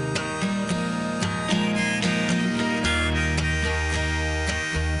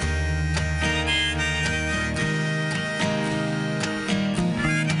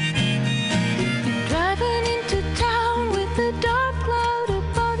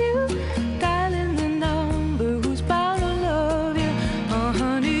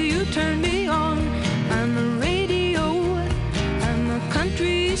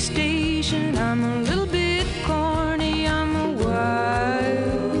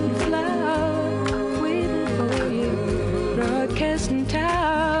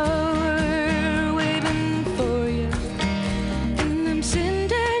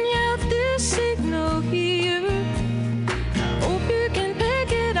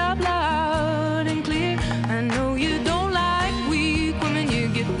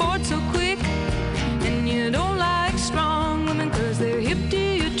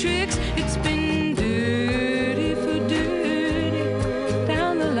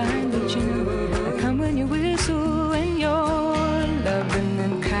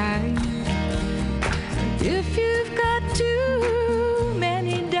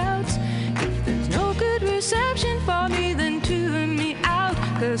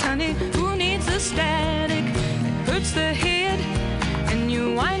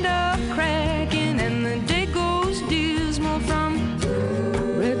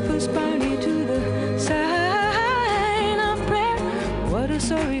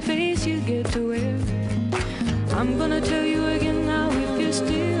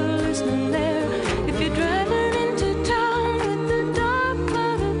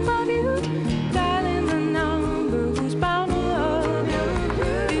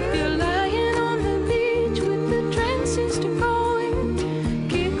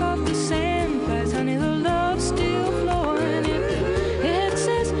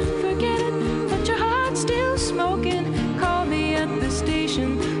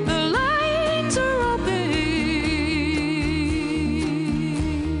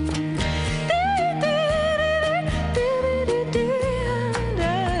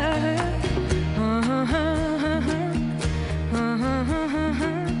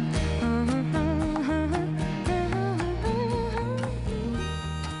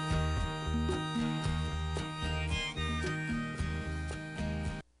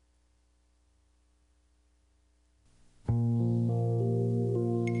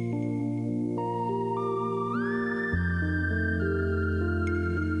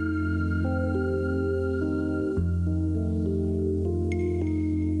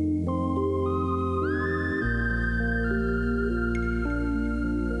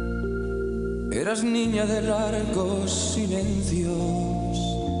 Eras niña de largos silencios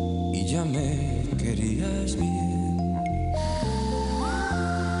y ya me querías bien.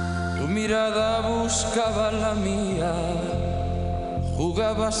 Tu mirada buscaba la mía,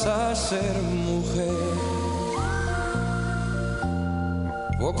 jugabas a ser mujer.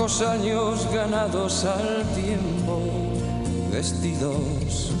 Pocos años ganados al tiempo,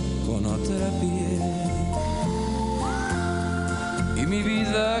 vestidos con otra piel. Mi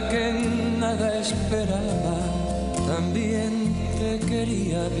vida que nada esperaba, también te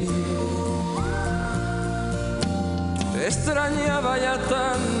quería vivir. Te extrañaba ya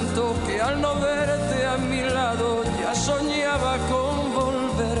tanto que al no verte a mi lado ya soñaba con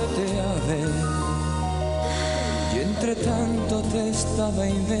volverte a ver. Y entre tanto te estaba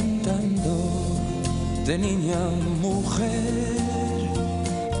inventando de niña mujer.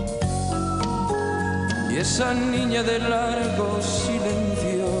 Y esa niña de largos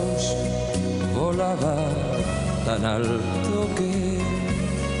silencios volaba tan alto que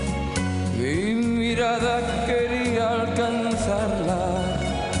mi mirada quería alcanzarla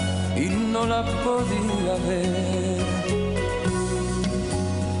y no la podía ver.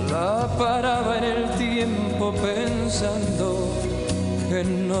 La paraba en el tiempo pensando que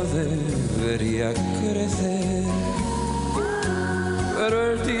no debería crecer.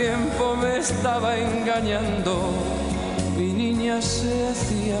 Pero el tiempo me estaba engañando, mi niña se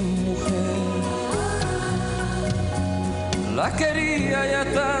hacía mujer. La quería ya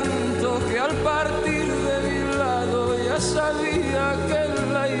tanto que al partir de mi lado ya sabía que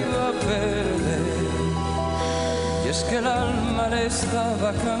la iba a perder. Y es que el alma le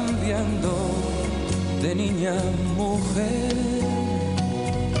estaba cambiando de niña a mujer.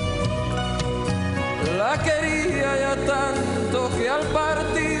 La quería ya tanto que al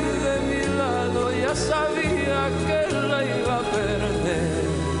partir de mi lado ya sabía que la iba a perder.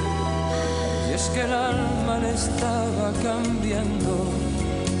 Y es que el alma le estaba cambiando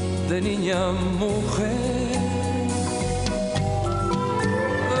de niña a mujer.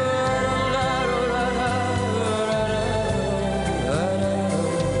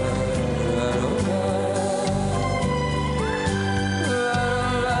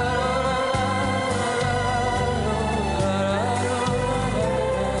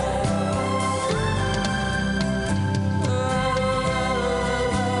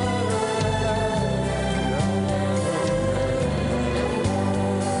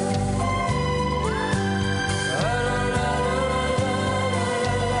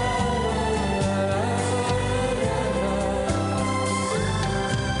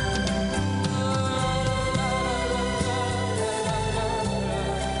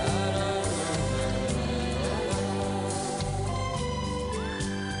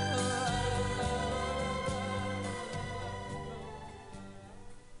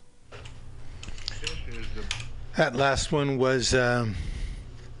 That last one was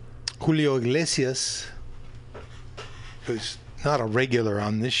Julio Iglesias, who's not a regular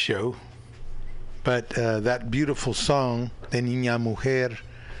on this show, but that beautiful song, De Niña a Mujer,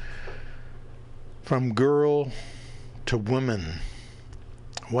 from girl to woman.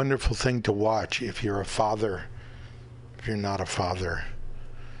 Wonderful thing to watch if you're a father, if you're not a father.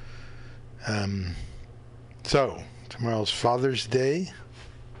 So, tomorrow's Father's Day,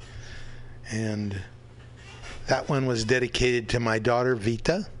 and that one was dedicated to my daughter,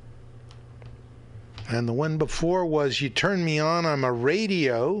 Vita. And the one before was You Turn Me On, I'm a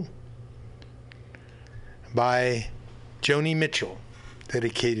Radio, by Joni Mitchell,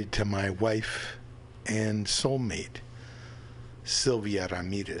 dedicated to my wife and soulmate, Sylvia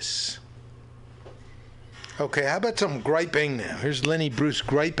Ramirez. Okay, how about some griping now? Here's Lenny Bruce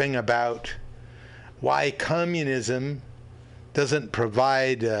griping about why communism doesn't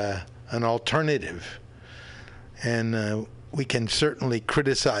provide an alternative. And we can certainly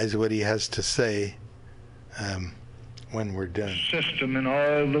criticize what he has to say when we're done. System in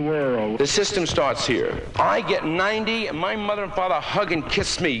all the world. The system starts here. I get 90, and my mother and father hug and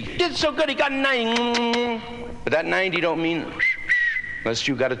kiss me. Did so good, he got 90. But that 90 don't mean unless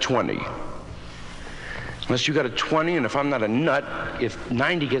you got a 20. Unless you got a 20, and if I'm not a nut, if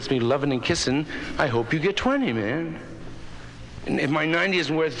 90 gets me loving and kissing, I hope you get 20, man. And if my 90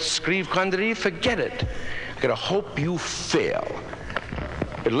 isn't worth skriv kandri, forget it. I gotta hope you fail.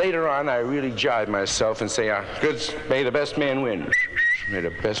 But later on, I really jive myself and say, good, may the best man win. May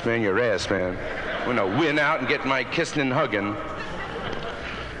the best man your ass, man. I'm gonna win out and get my kissing and hugging.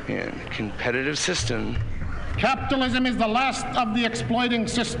 Yeah, competitive system. Capitalism is the last of the exploiting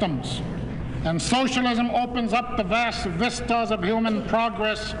systems, and socialism opens up the vast vistas of human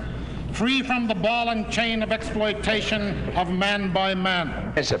progress, free from the ball and chain of exploitation of man by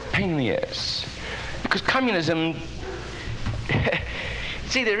man. It's a pain in the ass. Because communism,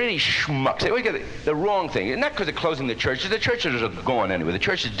 see, they're really schmucks. They always get the wrong thing. Not because they're closing the churches. The churches are gone anyway. The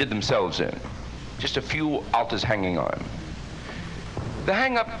churches did themselves in. Just a few altars hanging on. The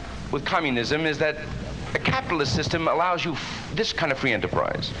hang-up with communism is that a capitalist system allows you this kind of free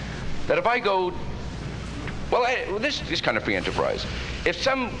enterprise. That if I go, well, this kind of free enterprise. If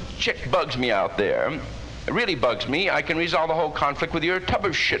some chick bugs me out there, it really bugs me. I can resolve the whole conflict with your tub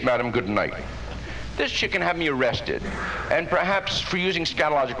of shit, madam, good night. This chick can have me arrested, and perhaps for using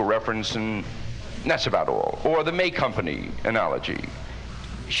scatological reference, and that's about all. Or the May Company analogy.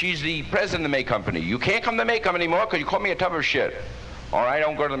 She's the president of the May Company. You can't come to the May Company anymore because you call me a tub of shit. All right, I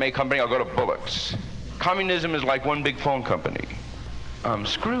don't go to the May Company, I'll go to Bullock's. Communism is like one big phone company. I'm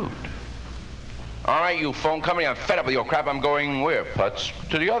screwed. All right, you phone company, I'm fed up with your crap. I'm going where, Putz?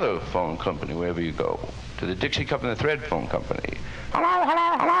 To the other phone company, wherever you go. To the Dixie Cup and the Thread phone company. Hello,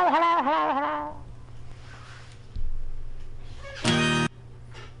 hello, hello, hello, hello, hello.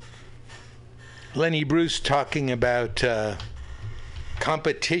 Lenny Bruce talking about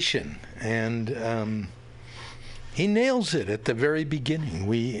competition, and he nails it at the very beginning.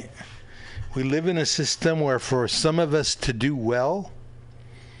 We live in a system where for some of us to do well,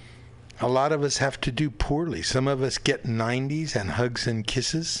 a lot of us have to do poorly. Some of us get 90s and hugs and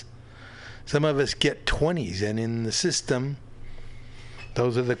kisses. Some of us get 20s, and in the system,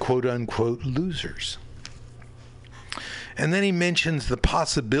 those are the quote-unquote losers. And then he mentions the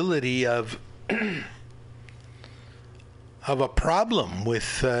possibility of a problem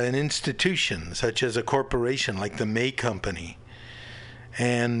with an institution, such as a corporation like the May Company,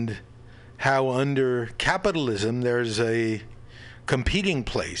 and how under capitalism there's a competing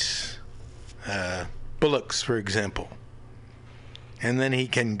place. Bullock's, for example, and then he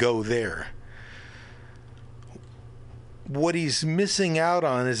can go there. What he's missing out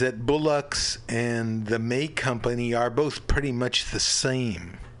on is that Bullock's and the May Company are both pretty much the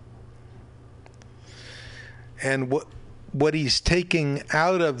same. And what he's taking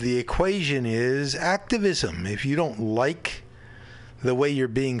out of the equation is activism. If you don't like the way you're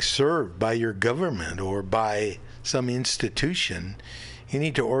being served by your government or by some institution, you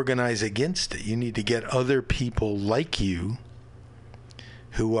need to organize against it. You need to get other people like you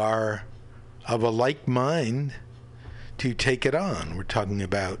who are of a like mind to take it on. We're talking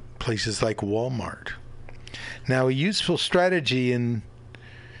about places like Walmart. Now, a useful strategy in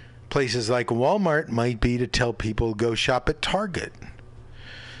places like Walmart might be to tell people go shop at Target.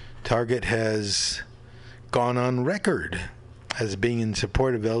 Target has gone on record as being in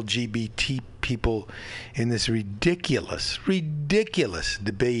support of LGBT people in this ridiculous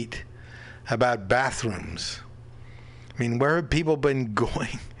debate about bathrooms. I mean, where have people been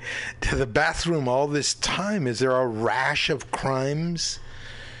going to the bathroom all this time? Is there a rash of crimes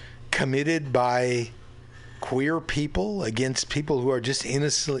committed by queer people against people who are just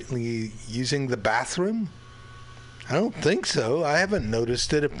innocently using the bathroom? I don't think so. I haven't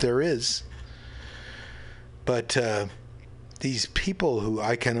noticed it if there is. But these people who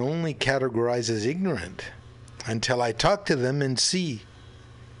I can only categorize as ignorant until I talk to them and see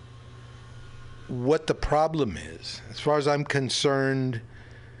what the problem is. As far as I'm concerned,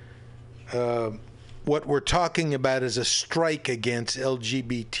 what we're talking about is a strike against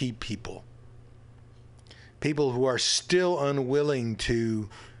LGBT people. People who are still unwilling to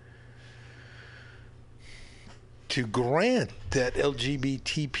grant that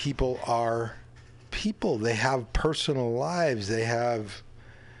LGBT people are people. They have personal lives. They have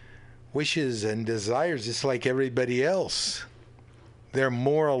wishes and desires just like everybody else. They're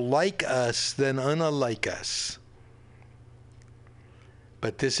more like us than unlike us.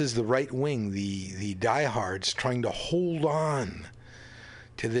 But this is the right wing, the diehards, trying to hold on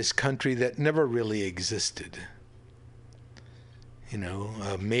to this country that never really existed. You know,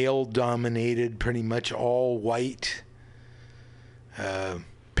 a male-dominated, pretty much all white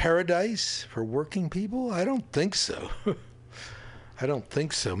paradise for working people? I don't think so. I don't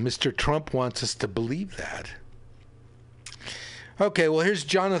think so. Mr. Trump wants us to believe that. Okay, well, here's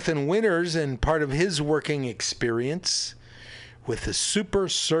Jonathan Winters and part of his working experience with the Super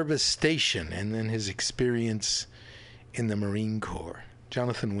Service Station and then his experience in the Marine Corps.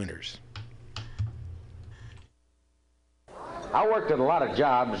 Jonathan Winters. I worked at a lot of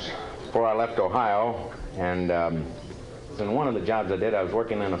jobs before I left Ohio, and in one of the jobs I did, I was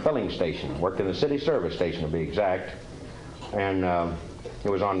working in a filling station, worked in the city service station to be exact, and it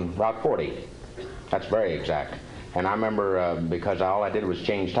was on Route 40. That's very exact. And I remember because all I did was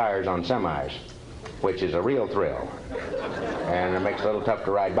change tires on semis, which is a real thrill. And it makes it a little tough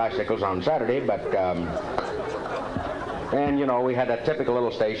to ride bicycles on Saturday, but and you know, we had a typical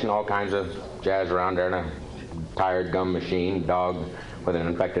little station, all kinds of jazz around there, and a tired gum machine, dog with an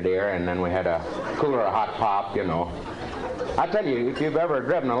infected ear, and then we had a cooler of hot pop, you know. I tell you, if you've ever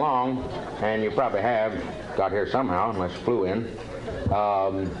driven along, and you probably have, got here somehow, unless you flew in,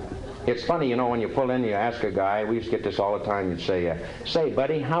 it's funny, you know, when you pull in, you ask a guy, we used to get this all the time, you'd say, say,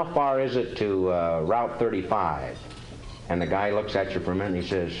 buddy, how far is it to Route 35? And the guy looks at you for a minute and he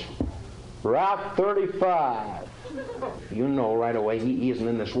says, Route 35. You know right away he isn't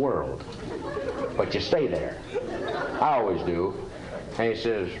in this world. But you stay there. I always do. And he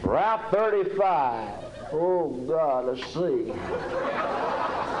says, Route 35. Oh, God, let's see.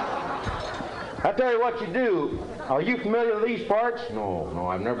 I tell you what you do. Are you familiar with these parts? No,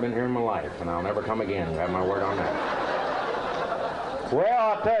 I've never been here in my life, and I'll never come again. I have my word on that. Well,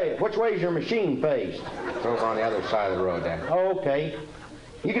 I'll tell you, which way is your machine faced? It's over on the other side of the road there. Okay.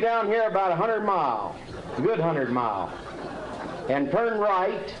 You get down here about 100 miles, a good 100 miles, and turn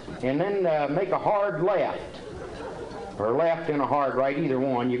right, and then make a hard left. Or left and a hard right, either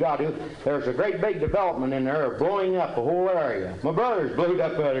one. You got to. There's a great big development in there blowing up the whole area. My brothers blew it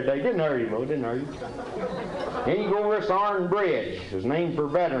up the other day. Didn't hurt you, Mo, didn't hurt you. Then you go over this iron bridge. It's named for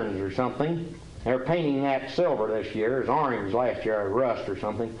veterans or something. They're painting that silver this year. It was orange last year, rust or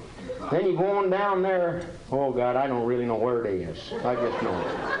something. Then you go on down there. Oh, God, I don't really know where it is. I just know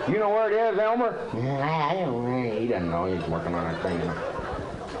it. You know where it is, Elmer? I don't know. He doesn't know. He's working on that thing.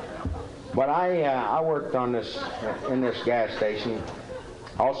 But I worked on this in this gas station.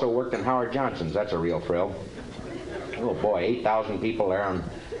 Also worked in Howard Johnson's. That's a real thrill. Oh boy, 8,000 people there on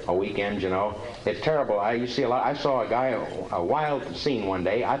a weekend. You know, it's terrible. I saw a guy, a wild scene one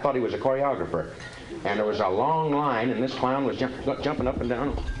day. I thought he was a choreographer, and there was a long line, and this clown was jumping up and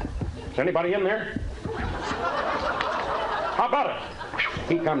down. Is anybody in there? How about it?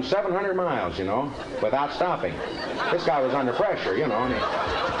 He comes 700 miles, you know, without stopping. This guy was under pressure, you know. And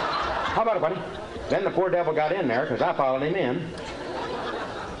how about it, buddy? Then the poor devil got in there, because I followed him in,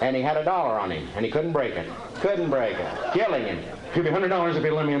 and he had $1 on him, and he couldn't break it. Couldn't break it. Killing him. Give me $100 if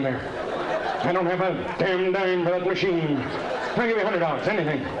you let me in there. I don't have a damn dime for that machine. I'll give you $100,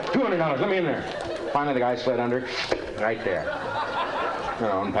 anything. $200, let me in there. Finally, the guy slid under, right there. You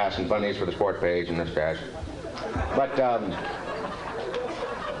know, I'm passing funnies for the sport page and this guy's. But,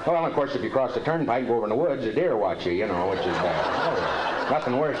 well, of course, if you cross the turnpike and go over in the woods, the deer watch you, you know, which is bad.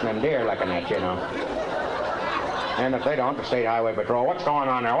 Nothing worse than them deer looking at you, you know. And if they don't, the State Highway Patrol, what's going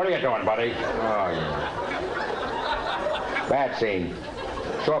on there? What are you doing, buddy? Oh, yeah. Bad scene.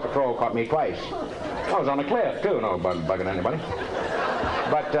 Shore Patrol caught me twice. I was on a cliff, too. No bugging anybody.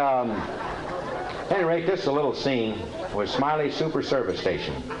 But, at any rate, this is a little scene with Smiley's Super Service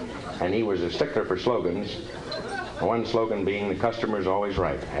Station. And he was a stickler for slogans. One slogan being, the customer's always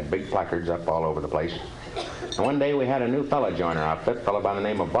right. Had big placards up all over the place. And one day we had a new fella join our outfit, a fellow by the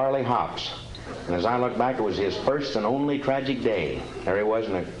name of Barley Hops. And as I look back, it was his first and only tragic day. There he was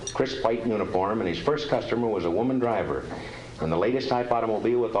in a crisp white uniform, and his first customer was a woman driver in the latest type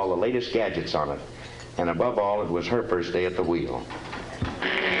automobile with all the latest gadgets on it. And above all, it was her first day at the wheel.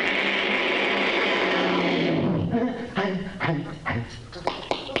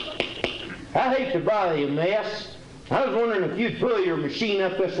 I hate to bother you, miss. I was wondering if you'd pull your machine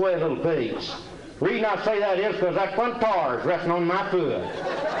up this way a little piece. The reason I say that is because that front tar's resting on my foot.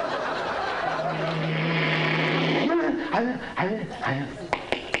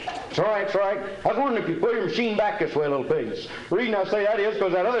 It's all right, it's all right. I was wondering if you'd pull your machine back this way a little piece. The reason I say that is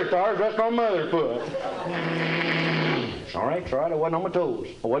because that other tar's resting on my other foot. It's all right, it's all right. I wasn't on my toes.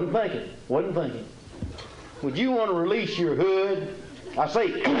 I wasn't thinking. Would you want to release your hood? I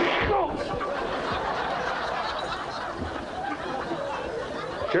say,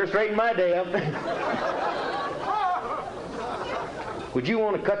 sure straightened my day up. Would you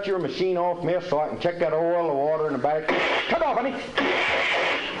want to cut your machine off, miss, so I can check that oil or water in the back? Cut off, honey.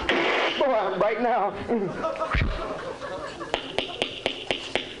 Boy, I'm right now.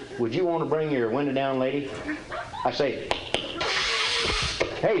 Would you want to bring your window down, lady? I say,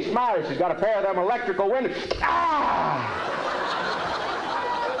 hey, Smiley, she's got a pair of them electrical windows. Ah!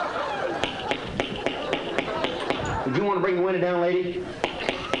 Would you want to bring the window down, lady?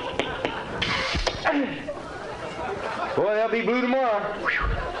 Boy, they'll be blue tomorrow.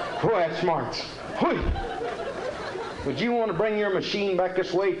 Boy, that's smart. Would you want to bring your machine back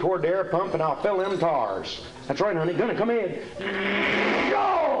this way toward the air pump, and I'll fill them tars? That's right, honey. Gonna come in.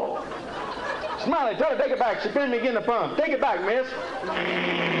 Go! Smiley, tell her to take it back. She's fitting me again the pump. Take it back, miss.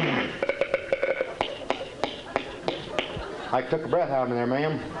 I took a breath out of me there,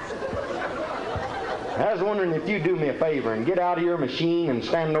 ma'am. I was wondering if you'd do me a favor and get out of your machine and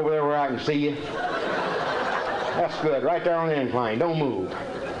stand over there where I can see you. That's good, right there on the incline. Don't move.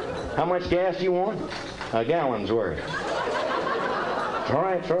 How much gas do you want? A gallon's worth. It's all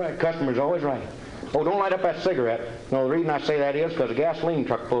right, it's all right. Customer's always right. Oh, don't light up that cigarette. No, the reason I say that is because a gasoline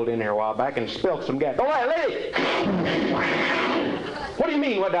truck pulled in here a while back and spilled some gas. All right, lady! What do you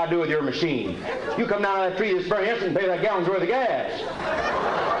mean, what did I do with your machine? You come down to that tree this very instant and pay that gallon's worth of gas.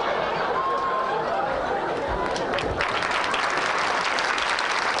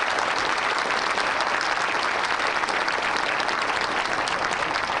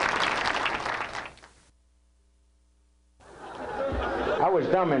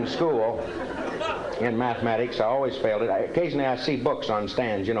 dumb in school in mathematics. I always failed it. Occasionally I see books on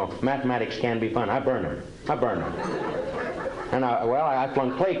stands, you know, mathematics can be fun. I burn them. And I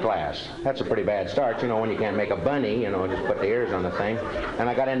flunked play class. That's a pretty bad start, you know, when you can't make a bunny, you know, just put the ears on the thing. And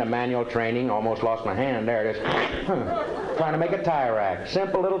I got into manual training, almost lost my hand there, just trying to make a tie rack.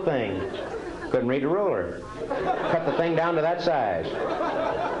 Simple little thing. Couldn't read a ruler. Cut the thing down to that size.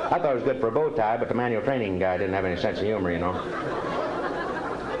 I thought it was good for a bow tie, but the manual training guy didn't have any sense of humor, you know.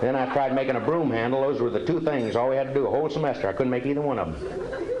 Then I tried making a broom handle. Those were the two things all we had to do a whole semester. I couldn't make either one of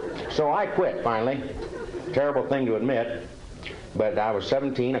them. So I quit finally. Terrible thing to admit. But I was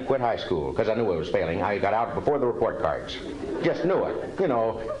 17, I quit high school because I knew I was failing. I got out before the report cards. Just knew it. You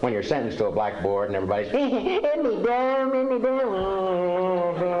know, when you're sentenced to a blackboard and everybody's,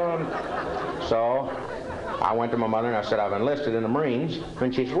 So I went to my mother and I said, I've enlisted in the Marines.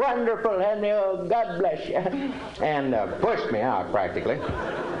 And she's wonderful, honey, oh, God bless you. And pushed me out practically.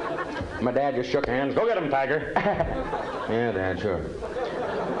 My dad just shook hands, go get him, Tiger. Yeah, Dad, sure.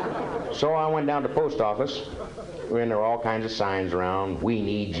 So I went down to the post office. And there were all kinds of signs around, we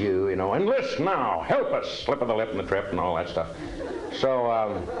need you, you know, enlist now, help us, slip of the lip and the trip and all that stuff. So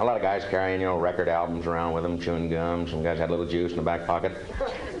a lot of guys carrying, you know, record albums around with them, chewing gum. Some guys had a little juice in the back pocket.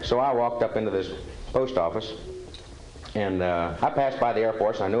 So I walked up into this post office, and I passed by the Air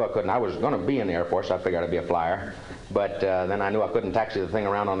Force. I knew I couldn't. I was going to be in the Air Force. I figured I'd be a flyer. But then I knew I couldn't taxi the thing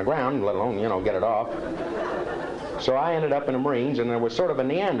around on the ground, let alone, you know, get it off. So I ended up in the Marines, and there was sort of a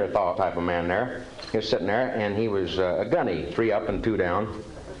Neanderthal type of man there. He was sitting there, and he was a gunny, 3 up and 2 down.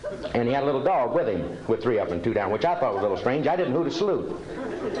 And he had a little dog with him with 3 up and 2 down, which I thought was a little strange. I didn't know who to salute.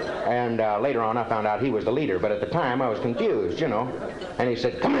 And later on, I found out he was the leader. But at the time, I was confused, you know. And he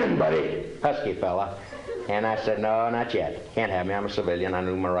said, come in, buddy, husky fella. And I said, no, not yet. Can't have me. I'm a civilian. I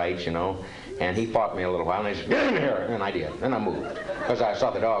knew my rights, you know. And he fought me a little while, and he said, get in here. And I did. And I moved, because I saw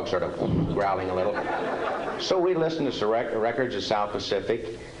the dog sort of growling a little. So we listened to records of South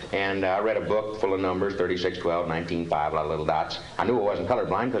Pacific, and I read a book full of numbers, 3612, 19.5, a lot of little dots. I knew I wasn't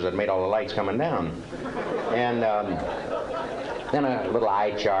colorblind because I'd made all the lights coming down. And then a little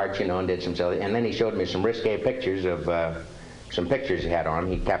eye chart, you know, and did some silly. And then he showed me some risque pictures of some pictures he had on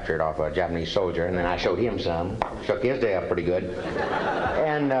him. He captured off a Japanese soldier, and then I showed him some. Shook his day up pretty good.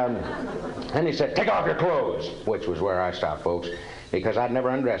 And then he said, take off your clothes, which was where I stopped, folks. Because I'd never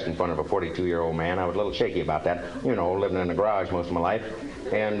undressed in front of a 42-year-old man. I was a little shaky about that, you know, living in the garage most of my life.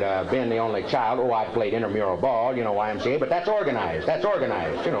 And being the only child, I played intramural ball, you know, YMCA, but that's organized,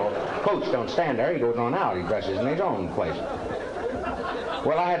 you know. Coach don't stand there, he goes on out, he dresses in his own place.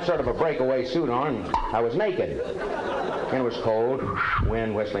 Well, I had sort of a breakaway suit on, I was naked. And it was cold,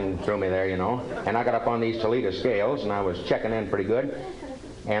 wind whistling through me there, you know. And I got up on these Toledo scales, and I was checking in pretty good.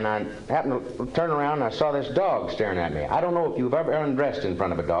 And I happened to turn around and I saw this dog staring at me. I don't know if you've ever undressed in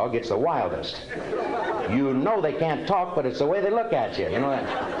front of a dog. It's the wildest. You know they can't talk, but it's the way they look at you. You know that?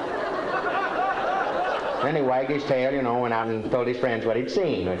 Then he wagged his tail, you know, went out and told his friends what he'd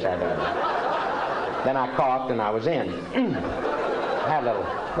seen, which I did. Then I coughed and I was in. I had a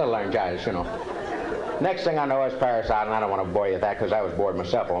little laryngitis, you know. Next thing I know, I was parasite, and I don't want to bore you with that because I was bored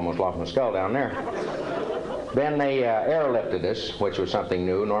myself. I almost lost my skull down there. Then they airlifted us, which was something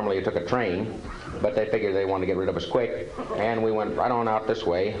new. Normally you took a train, but they figured they wanted to get rid of us quick. And we went right on out this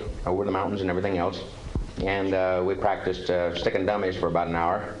way, over the mountains and everything else. And we practiced sticking dummies for about an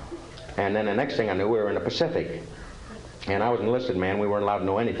hour. And then the next thing I knew, we were in the Pacific. And I was an enlisted man. We weren't allowed to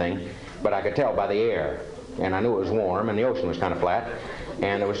know anything, but I could tell by the air. And I knew it was warm, and the ocean was kind of flat.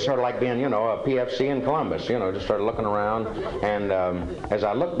 And it was sort of like being, you know, a PFC in Columbus, you know, just started looking around. And as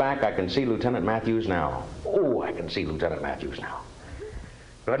I look back, I can see Lieutenant Matthews now. Oh, I can see Lieutenant Matthews now.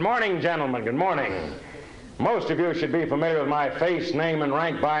 Good morning, gentlemen, good morning. Most of you should be familiar with my face, name, and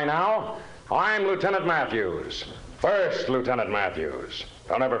rank by now. I'm Lieutenant Matthews, First Lieutenant Matthews.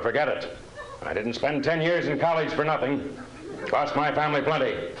 Don't ever forget it. I didn't spend 10 years in college for nothing. Cost my family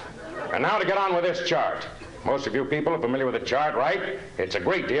plenty. And now to get on with this chart. Most of you people are familiar with the chart, right? It's a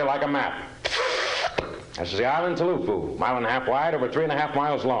great deal like a map. This is the island Tulufu, 1.5 miles wide, over 3.5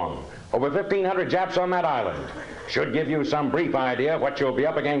 miles long. Over 1,500 Japs on that island. Should give you some brief idea of what you'll be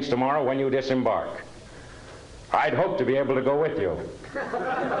up against tomorrow when you disembark. I'd hope to be able to go with you.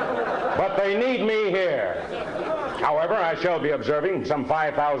 But they need me here. However, I shall be observing some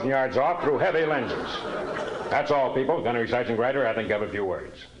 5,000 yards off through heavy lenses. That's all, people. Gunnery Sergeant Grider, I think I have a few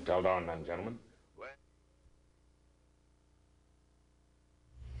words. Till dawn, then, gentlemen.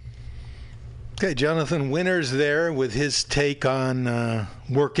 Okay, Jonathan Winter's there with his take on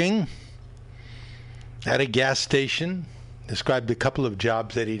working at a gas station. Described a couple of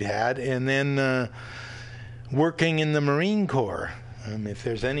jobs that he'd had, and then working in the Marine Corps. If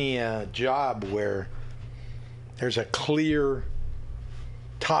there's any job where there's a clear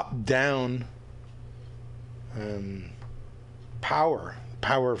top-down power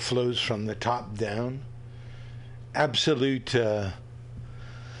flows from the top down, absolute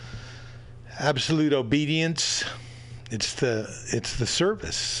obedience, it's the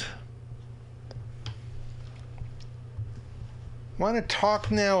service. I want to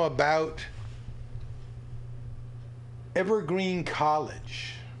talk now about Evergreen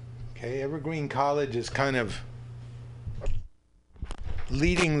College. Okay, Evergreen College is kind of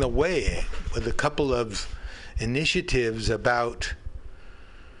leading the way with a couple of initiatives about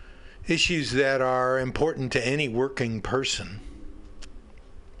issues that are important to any working person.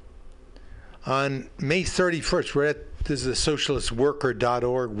 On May 31st, this is the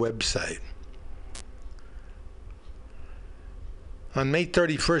socialistworker.org website. On May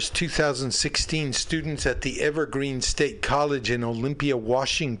 31st, 2016, students at the Evergreen State College in Olympia,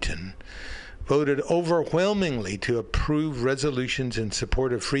 Washington, voted overwhelmingly to approve resolutions in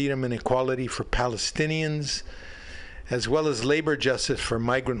support of freedom and equality for Palestinians, as well as labor justice for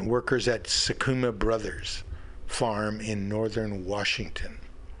migrant workers at Sakuma Brothers Farm in northern Washington.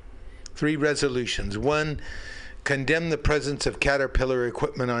 3 resolutions. 1, condemn the presence of Caterpillar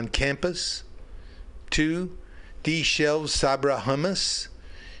equipment on campus. 2, de-shelve Sabra hummus.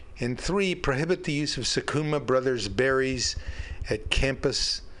 And 3, prohibit the use of Sakuma Brothers berries at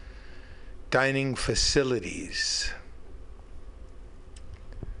campus dining facilities.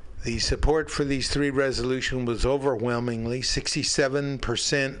 The support for these 3 resolutions was overwhelmingly.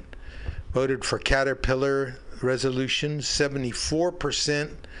 67% voted for Caterpillar resolutions,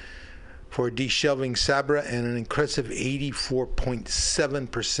 74% for de-shelving Sabra, and an impressive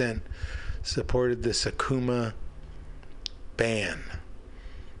 84.7% supported the Sakuma ban.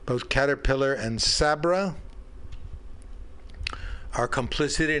 Both Caterpillar and Sabra are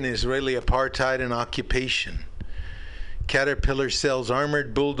complicit in Israeli apartheid and occupation. Caterpillar sells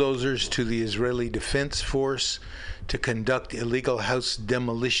armored bulldozers to the Israeli Defense Force to conduct illegal house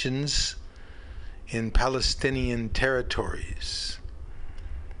demolitions in Palestinian territories.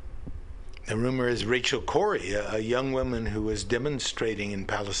 The rumor is Rachel Corrie, a young woman who was demonstrating in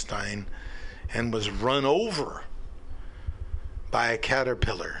Palestine and was run over by a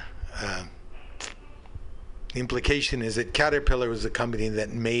Caterpillar. The implication is that Caterpillar was the company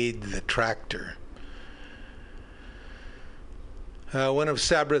that made the tractor. One of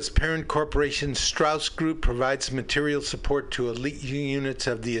Sabra's parent corporations, Strauss Group, provides material support to elite units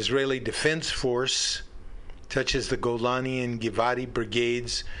of the Israeli Defense Force, such as the Golani and Givati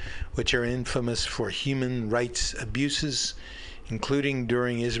brigades, which are infamous for human rights abuses, including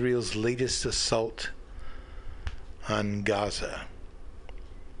during Israel's latest assault on Gaza.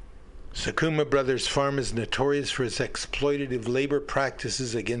 Sakuma Brothers Farm is notorious for its exploitative labor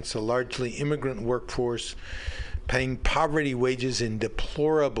practices against a largely immigrant workforce, paying poverty wages in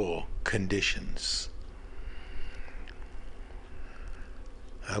deplorable conditions.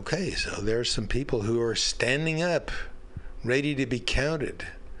 Okay, so there are some people who are standing up, ready to be counted.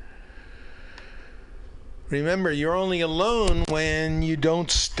 Remember, you're only alone when you don't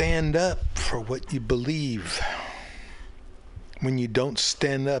stand up for what you believe. When you don't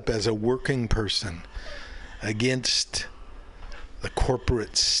stand up as a working person against the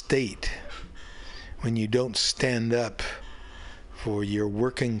corporate state. When you don't stand up for your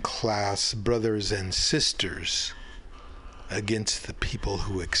working class brothers and sisters against the people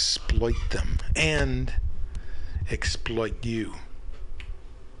who exploit them and exploit you.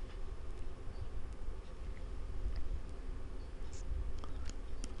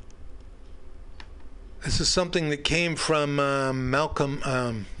 This is something that came from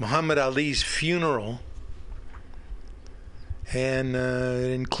Muhammad Ali's funeral, and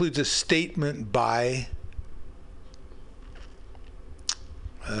it includes a statement by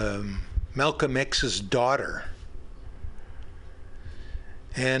Malcolm X's daughter.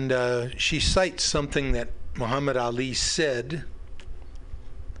 And she cites something that Muhammad Ali said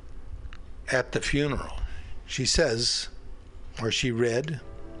at the funeral. She says, or she read,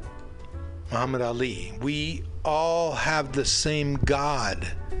 Muhammad Ali, we all have the same God.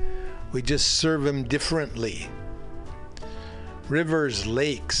 We just serve him differently. Rivers,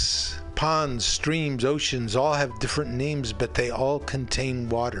 lakes, ponds, streams, oceans all have different names, but they all contain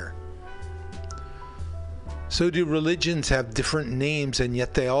water. So do religions have different names, and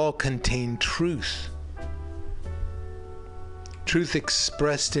yet they all contain truth. Truth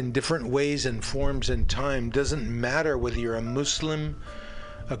expressed in different ways and forms and time. Doesn't matter whether you're a Muslim,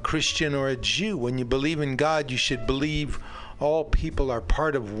 a Christian, or a Jew. When you believe in God, you should believe all people are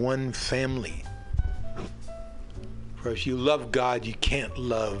part of one family. For if you love God, you can't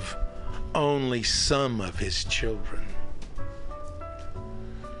love only some of his children.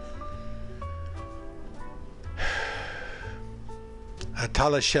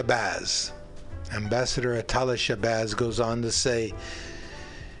 Atala Shabazz, Ambassador Atala Shabazz goes on to say,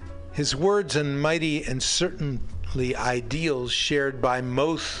 his words and mighty and certainly ideals shared by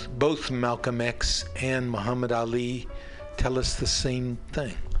both Malcolm X and Muhammad Ali tell us the same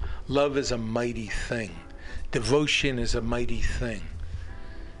thing. Love is a mighty thing. Devotion is a mighty thing.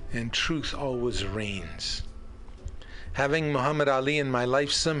 And truth always reigns. Having Muhammad Ali in my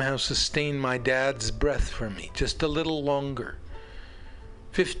life somehow sustained my dad's breath for me just a little longer.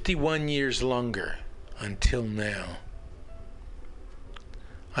 51 years longer until now.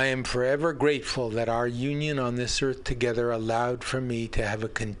 I am forever grateful that our union on this earth together allowed for me to have a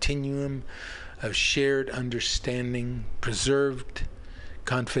continuum of shared understanding, preserved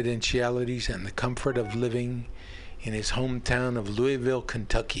confidentialities, and the comfort of living in his hometown of Louisville,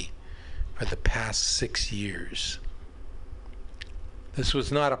 Kentucky for the past 6 years. This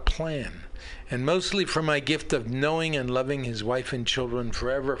was not a plan, and mostly for my gift of knowing and loving his wife and children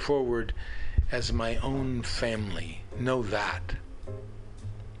forever forward as my own family. Know that.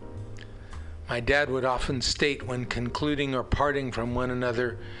 My dad would often state when concluding or parting from one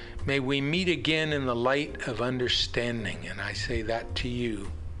another, may we meet again in the light of understanding. And I say that to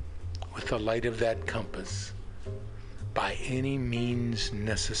you with the light of that compass, by any means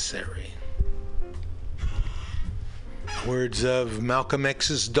necessary. Words of Malcolm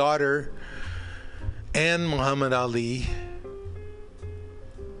X's daughter and Muhammad Ali,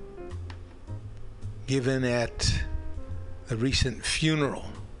 given at the recent funeral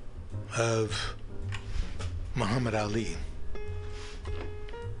of Muhammad Ali.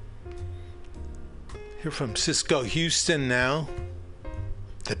 Here from Cisco, Houston now,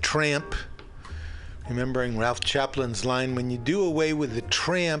 the tramp, remembering Ralph Chaplin's line, when you do away with the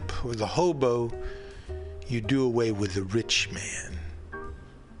tramp or the hobo, you do away with the rich man,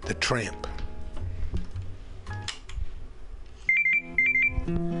 the tramp.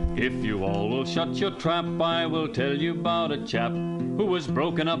 If you all will shut your trap, I will tell you about a chap who was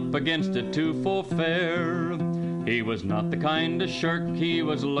broken up against it too full fare. He was not the kind of shirk, he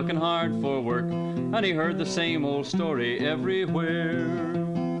was looking hard for work, and he heard the same old story everywhere.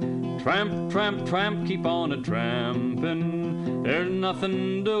 Tramp, tramp, tramp, keep on a-trampin', there's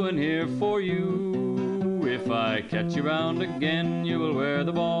nothing doing here for you. If I catch you round again, you will wear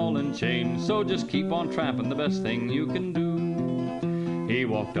the ball and chain, so just keep on trampin', the best thing you can do. He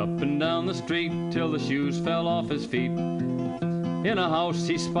walked up and down the street till the shoes fell off his feet. In a house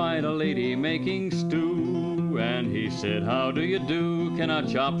he spied a lady making stew, and he said, how do you do, can I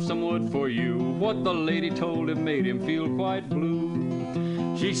chop some wood for you? What the lady told him made him feel quite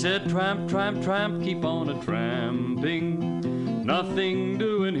blue. She said, tramp, tramp, tramp, keep on a-tramping, nothing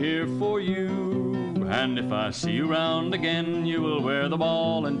doing here for you. And if I see you round again, you will wear the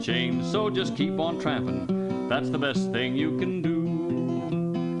ball and chain, so just keep on tramping, that's the best thing you can do.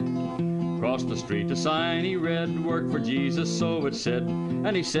 Across the street a sign he read, work for Jesus, so it said,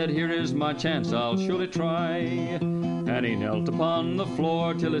 and he said, here is my chance, I'll surely try. And he knelt upon the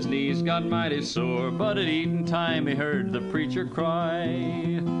floor till his knees got mighty sore, but at eating time he heard the preacher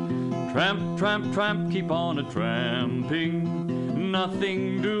cry, tramp, tramp, tramp, keep on a-tramping,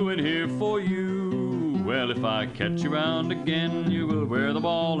 nothing doing here for you. Well, if I catch you round again, you will wear the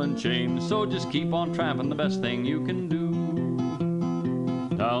ball and chain, so just keep on tramping, the best thing you can do.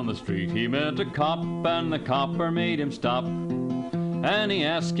 Down the street he met a cop, and the copper made him stop, and he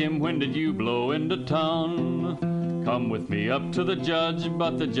asked him, when did you blow into town? Come with me up to the judge,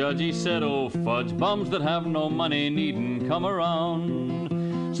 but the judge he said, oh fudge, bums that have no money needn't come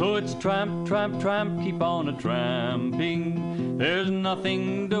around. So it's tramp, tramp, tramp, keep on a-tramping, there's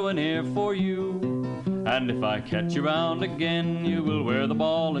nothing doing here for you. And if I catch you round again, you will wear the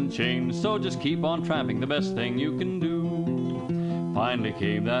ball and chain, so just keep on tramping, the best thing you can do. Finally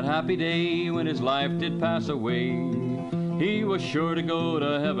came that happy day when his life did pass away. He was sure to go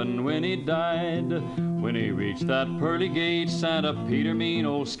to heaven when he died. When he reached that pearly gate, Santa Peter, mean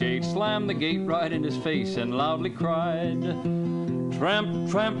old skate, slammed the gate right in his face and loudly cried, tramp,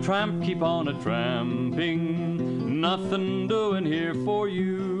 tramp, tramp, keep on a-tramping, nothing doing here for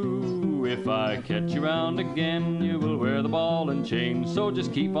you. If I catch you round again, you will wear the ball and chain, so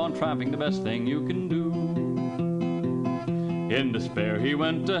just keep on tramping, the best thing you can do. In despair he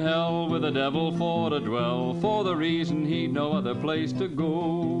went to hell with the devil for to dwell, for the reason he'd no other place to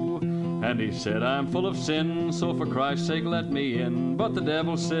go. And he said, I'm full of sin, so for Christ's sake let me in. But the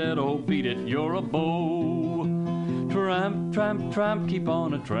devil said, oh beat it, you're a beau. Tramp, tramp, tramp, keep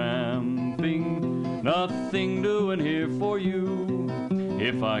on a-tramping, nothing doing here for you.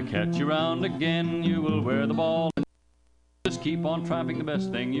 If I catch you round again, you will wear the ball and just keep on tramping, the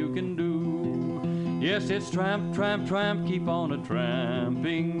best thing you can do. Yes, it's tramp, tramp, tramp, keep on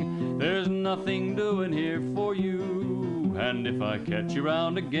a-tramping. There's nothing doing here for you. And if I catch you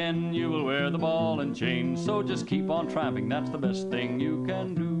round again, you will wear the ball and chain. So just keep on tramping, that's the best thing you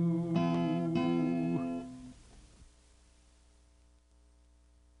can do.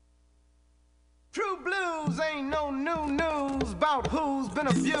 True blues ain't no new news about who's been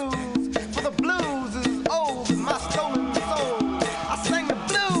abused. For the blues is old in my stolen soul. I sang the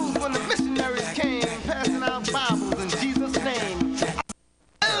blues when the missionaries came, passing out Bibles in Jesus' name. I sang the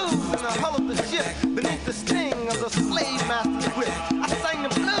blues in the hull of the ship, beneath the sting of the slave master's whip. I sang the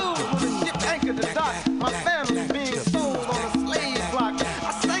blues when the ship anchored to dock, my family being sold on a slave block.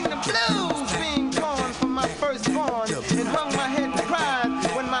 I sang the blues being torn from my firstborn, and hung my head and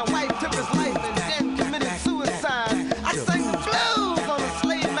cried when my wife took his life and then committed suicide. I sang the blues on the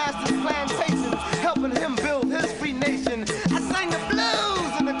slave master's plantation, helping him build his free nation. I sang the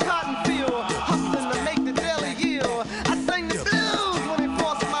blues in the cotton field, hustling to make the daily yield. I sang the blues when they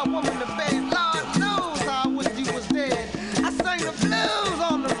forced my woman to bed. Lord knows how I wish she was dead. I sang the blues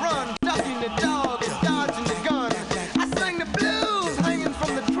on the run, ducking the dog and dodging the gun. I sang the blues hanging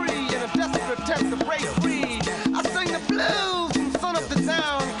from the tree in a desperate attempt to break free. I sang the blues from sun up to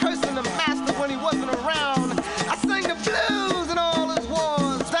down, cursing the master when he wasn't around. I sang the blues in all his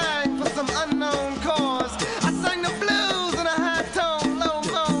wars, dying for some unknown cause. I sang the blues in a high tone, low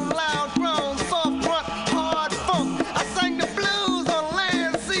moan, loud groan, soft grunt, hard funk. I sang the blues on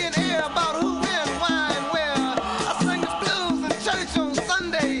land, sea and air, about who, when, why, and where. I sang the blues in church on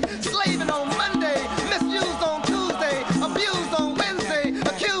Sunday, slaving on Monday, misused on Tuesday, abused on Wednesday,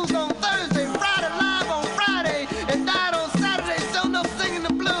 accused on Thursday, Friday live on Friday, and died on Saturday, still no singing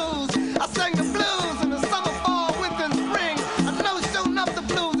the blues. I sang the blues in the summer, fall, winter, and spring. I know showing up the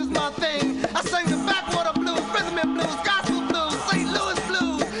blues is my thing. I sang the backwater blues, rhythm and blues, gospel blues, St. Louis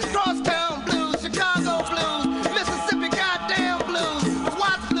blues, crosstown blues, Chicago blues, Mississippi goddamn blues,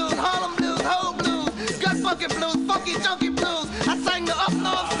 Watts blues, Harlem blues, Ho blues, gut bucket blues, funky junkie blues. I sang the up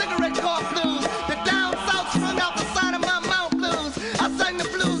north cigarette cough blues, the down south strung out the side of my mouth blues. I sang the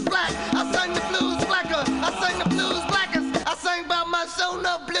blues black, I sang the blues blacker, I sang the blues blackest, I sang about my shown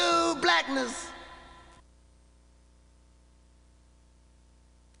up blue blackness.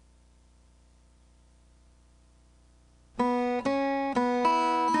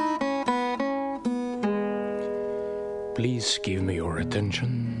 Please give me your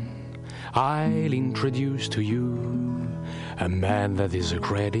attention. I'll introduce to you a man that is a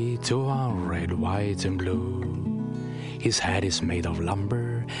credit to our red, white, and blue. His head is made of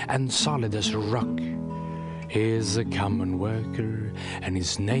lumber and solid as a rock. He's a common worker, and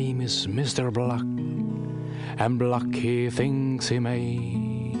his name is Mr. Block. And Block, he thinks he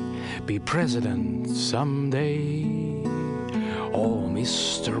may be president someday. Oh,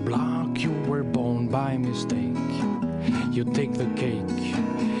 Mr. Block, you were born by mistake. You take the cake,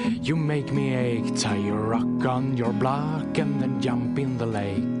 you make me ache. Tie your rock on your block and then jump in the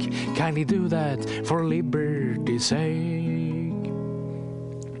lake. Kindly do that for liberty's sake.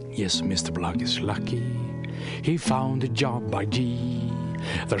 Yes, Mr. Block is lucky. He found a job by G.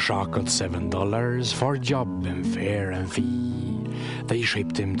 The shark got $7 for job and fare and fee. They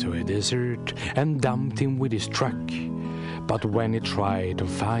shipped him to a desert and dumped him with his truck. But when he tried to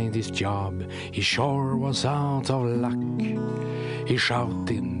find his job, he sure was out of luck. He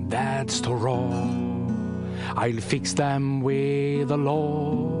shouted, "That's too raw. I'll fix them with the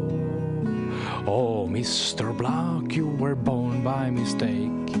law." Oh, Mr. Block, you were born by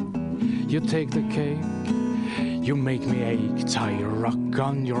mistake. You take the cake, you make me ache. Tie a rock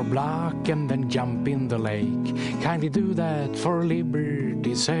on your block and then jump in the lake. Kindly do that for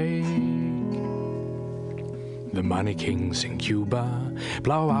liberty's sake. The money kings in Cuba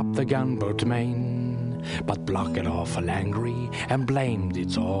blow up the gunboat main, but Block got awful angry and blamed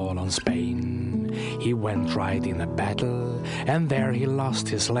it all on Spain. He went right in a battle and there he lost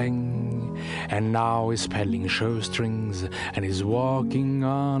his leg, and now he's peddling shoestrings and he's walking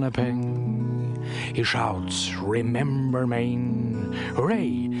on a peg. He shouts, "Remember Maine,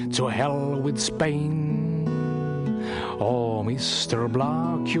 hooray, to hell with Spain." Oh, Mr.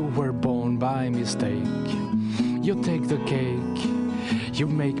 Block, you were born by mistake. You take the cake, you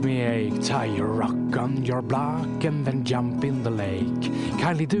make me ache. Tie your rock on your block and then jump in the lake.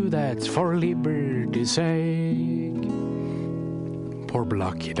 Kindly do that for liberty's sake. Poor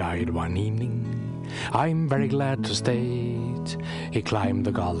Block, he died one evening I'm very glad to state he climbed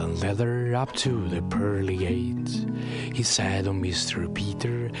the golden ladder up to the pearly gate. He said, "Oh, Mr.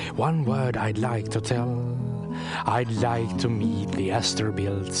 Peter, one word I'd like to tell. I'd like to meet the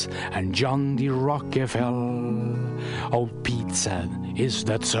Astorbilts and John D. Rockefeller." Old Pete said, "Is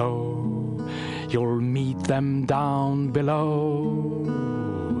that so? You'll meet them down below."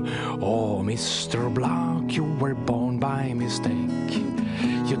 "Oh, Mr. Block, you were born by mistake.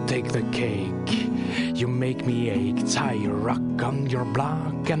 You take the cake, you make me ache. Tie a rock on your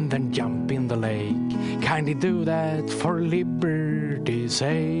block and then jump in the lake. Kindly do that for liberty's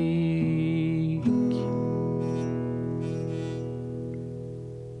sake."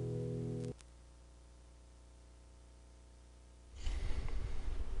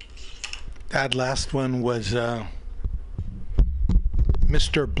 That last one was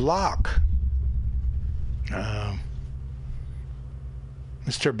Mr. Block.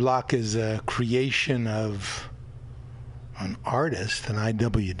 Mr. Block is a creation of an artist, an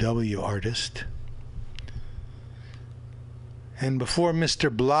IWW artist. And before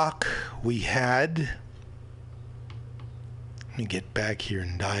Mr. Block, we had... Let me get back here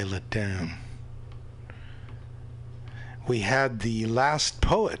and dial it down. We had the Last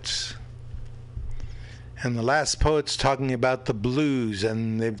Poets. And the Last Poets talking about the blues,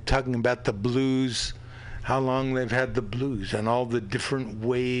 and they're talking about the blues, how long they've had the blues, and all the different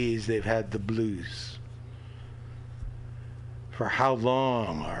ways they've had the blues. For how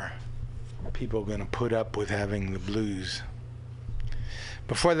long are people going to put up with having the blues?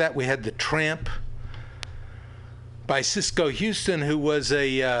 Before that, we had The Tramp by Cisco Houston, who was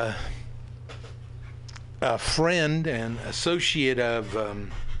a friend and associate of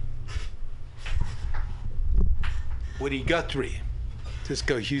Woody Guthrie.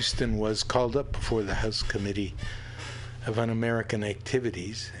 Cisco Houston was called up before the House Committee of Un-American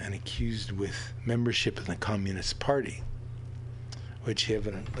Activities and accused with membership in the Communist Party, which he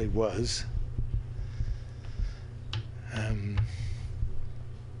evidently was.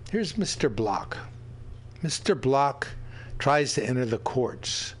 Here's Mr. Block. Mr. Block tries to enter the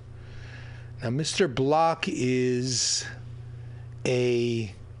courts. Now, Mr. Block is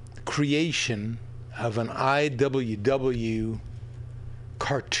a creation of an IWW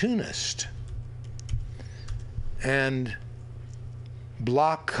cartoonist. And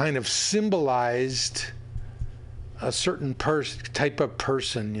Block kind of symbolized a certain type of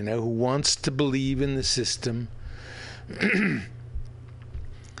person, you know, who wants to believe in the system,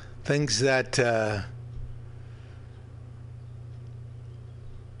 things that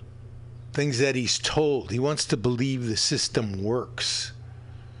he's told. He wants to believe the system works.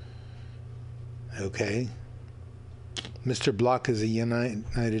 Okay? Mr. Block is a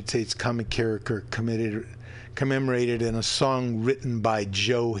United States comic character commemorated in a song written by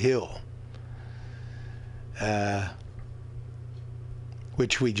Joe Hill,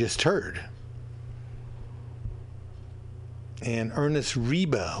 which we just heard. And Ernest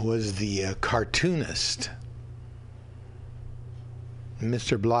Reba was the cartoonist.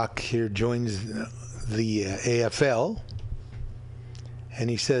 Mr. Block here joins the AFL, and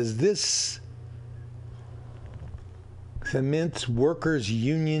he says, "This Cement Workers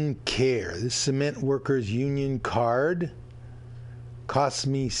Union Care, this Cement Workers Union card cost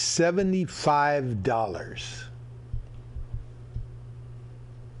me $75.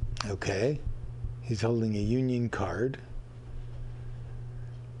 Okay, he's holding a union card,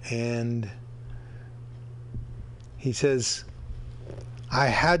 and he says, "I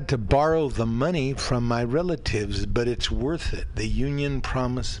had to borrow the money from my relatives, but it's worth it. The union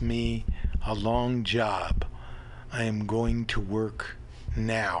promised me a long job. I am going to work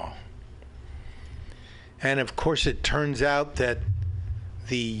now." And of course, it turns out that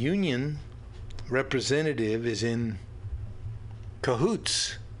the union representative is in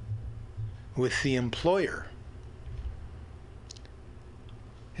cahoots with the employer.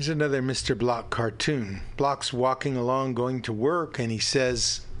 Here's another Mr. Block cartoon. Block's walking along going to work, and he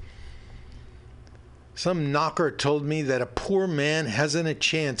says, "Some knocker told me that a poor man hasn't a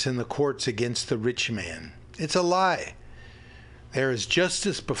chance in the courts against the rich man. It's a lie. There is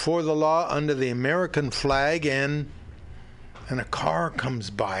justice before the law under the American flag," and a car comes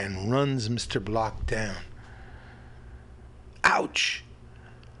by and runs Mr. Block down. "Ouch!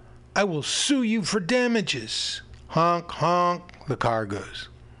 I will sue you for damages." Honk, honk, the car goes.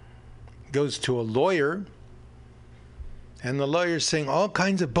 Goes to a lawyer, and the lawyer's saying, "All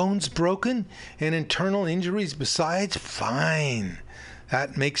kinds of bones broken and internal injuries besides? Fine.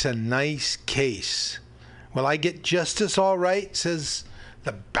 That makes a nice case. Will I get justice all right?" says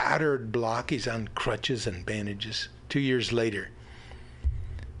the battered Block. He's on crutches and bandages. 2 years later,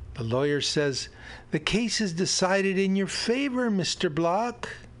 The lawyer says, "The case is decided in your favor, Mr. Block."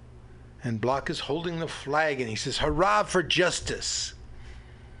 And Block is holding the flag, and he says, "Hurrah for justice.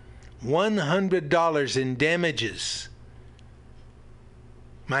 $100 in damages.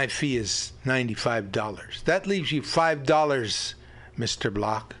 My fee is $95. That leaves you $5, Mr.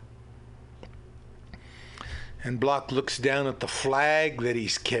 Block." And Block looks down at the flag that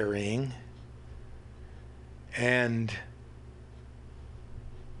he's carrying and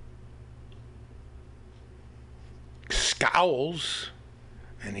scowls,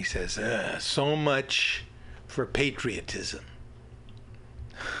 and he says, "So much for patriotism."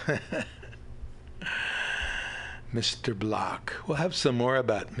 Mr. Block. We'll have some more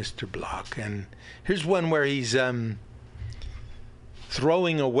about Mr. Block. And here's one where he's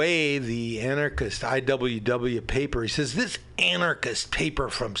throwing away the anarchist IWW paper. He says, "This anarchist paper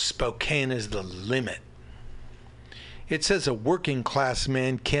from Spokane is the limit. It says a working class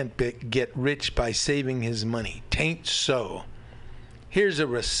man can't get rich by saving his money. 'Tain't so. Here's a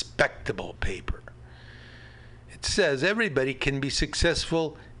respectable paper. It says everybody can be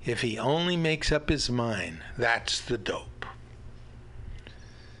successful if he only makes up his mind. That's the dope."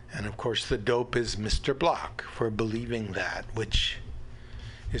 And of course the dope is Mr. Block for believing that, which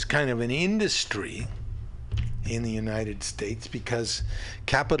is kind of an industry in the United States, because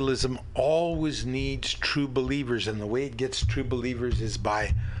capitalism always needs true believers, and the way it gets true believers is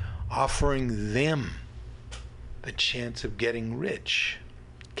by offering them the chance of getting rich.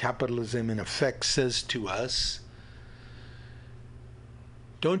 Capitalism, in effect, says to us,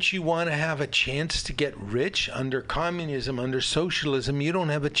 don't you want to have a chance to get rich? Under communism, under socialism, you don't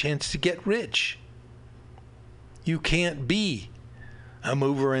have a chance to get rich. You can't be a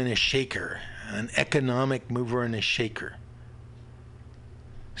mover and a shaker, an economic mover and a shaker.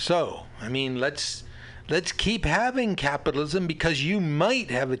 So, I mean, let's keep having capitalism, because you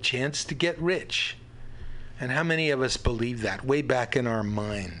might have a chance to get rich. And how many of us believe that way back in our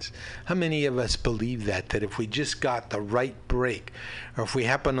minds? How many of us believe that if we just got the right break, or if we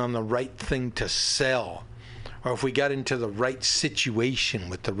happened on the right thing to sell, or if we got into the right situation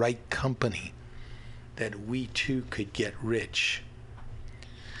with the right company, that we too could get rich?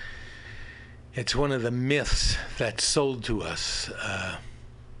 It's one of the myths that's sold to us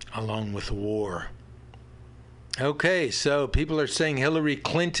along with war. Okay, so people are saying Hillary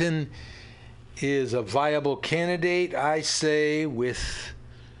Clinton is a viable candidate. I say with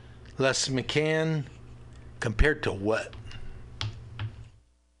Les McCann, compared to what?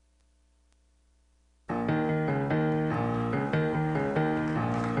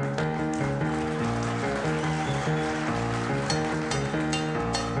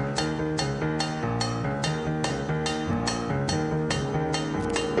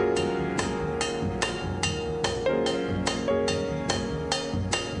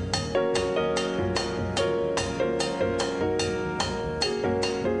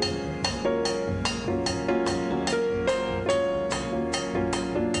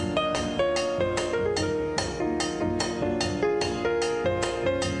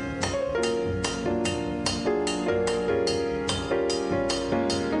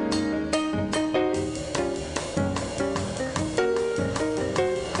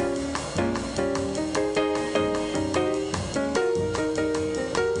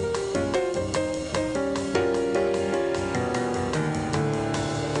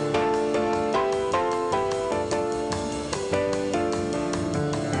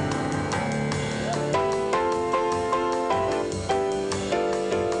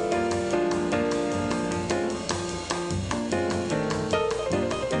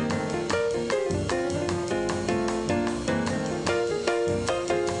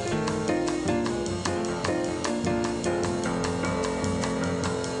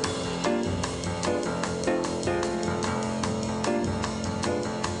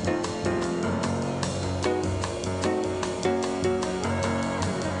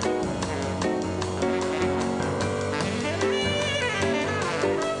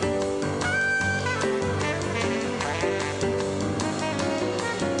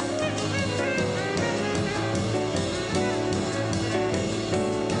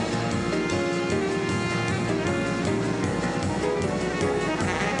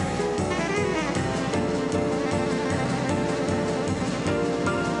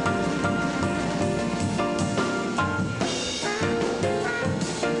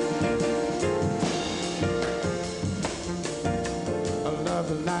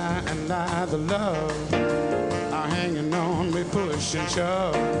 The love are hanging on, we push and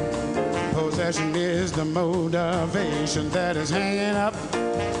shove. Possession is the motivation that is hanging up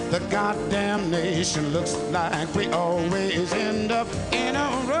the goddamn nation. Looks like we always end up in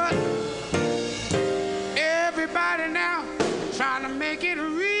a rut. trying to make it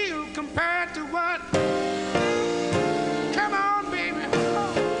real compared to what? Come on, baby.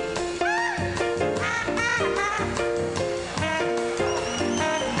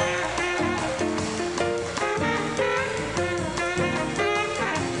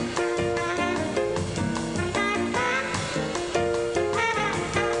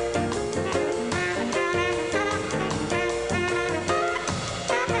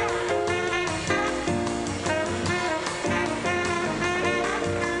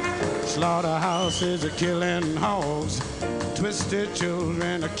 Slaughterhouses are killing hogs, twisted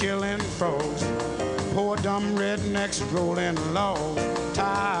children are killing frogs, poor dumb rednecks rolling logs,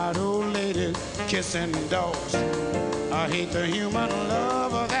 tired old ladies kissing dogs. I hate the human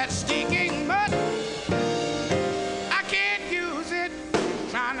love of that stinking mud. I can't use it,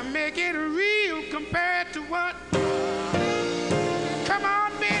 trying to make it real compared to what? Come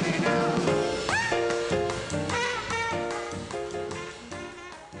on, baby, now.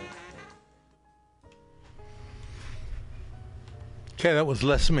 Okay, that was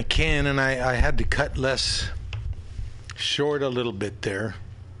Les McCann, and I had to cut Les short a little bit there.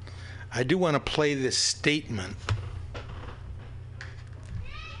 I do want to play this statement.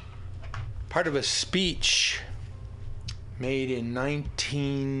 Part of a speech made in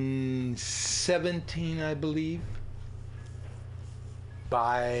 1917, I believe,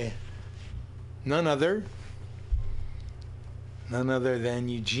 by none other than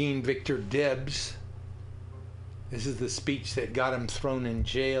Eugene Victor Debs. This is the speech that got him thrown in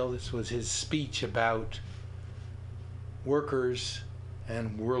jail. This was his speech about workers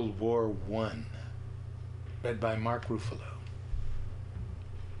and World War I, read by Mark Ruffalo.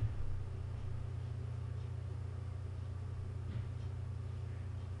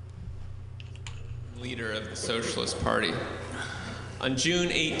 Leader of the Socialist Party. On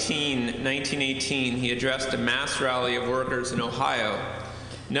June 18, 1918, he addressed a mass rally of workers in Ohio,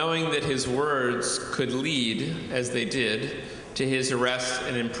 knowing that his words could lead, as they did, to his arrest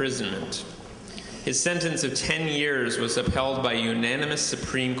and imprisonment. His sentence of 10 years was upheld by unanimous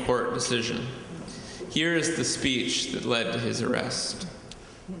Supreme Court decision. Here is the speech that led to his arrest.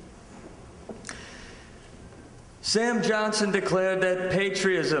 Sam Johnson declared that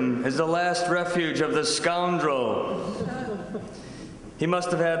patriotism is the last refuge of the scoundrel. He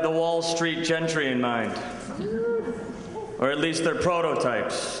must have had the Wall Street gentry in mind, or at least their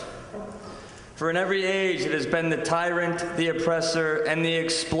prototypes. For in every age it has been the tyrant, the oppressor, and the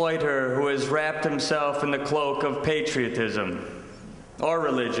exploiter who has wrapped himself in the cloak of patriotism, or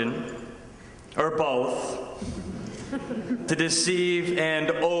religion, or both, to deceive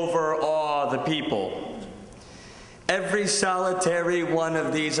and overawe the people. Every solitary one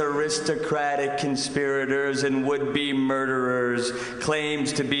of these aristocratic conspirators and would-be murderers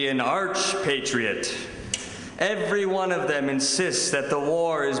claims to be an arch-patriot. Every one of them insists that the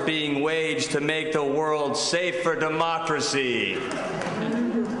war is being waged to make the world safe for democracy.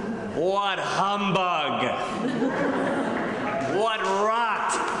 What humbug! What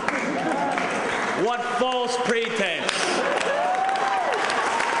rot! What false pretense!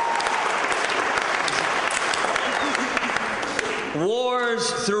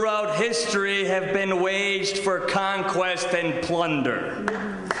 Wars throughout history have been waged for conquest and plunder.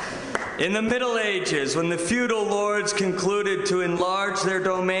 In the Middle Ages, when the feudal lords concluded to enlarge their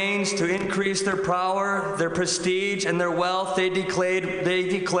domains, to increase their power, their prestige, and their wealth, they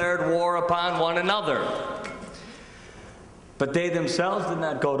declared war upon one another. But they themselves did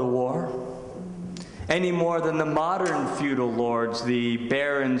not go to war, any more than the modern feudal lords, the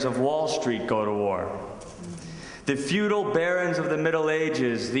barons of Wall Street, go to war. The feudal barons of the Middle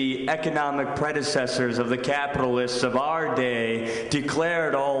Ages, the economic predecessors of the capitalists of our day,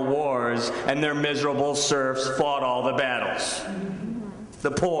 declared all wars, and their miserable serfs fought all the battles. The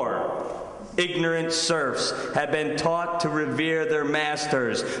poor, ignorant serfs had been taught to revere their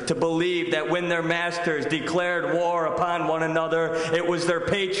masters, to believe that when their masters declared war upon one another, it was their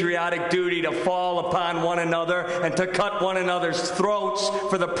patriotic duty to fall upon one another and to cut one another's throats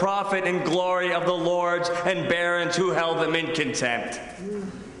for the profit and glory of the lords and barons who held them in contempt.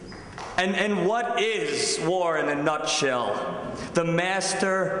 And what is war in a nutshell? The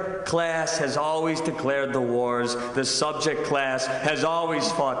master class has always declared the wars. The subject class has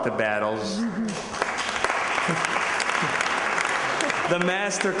always fought the battles. The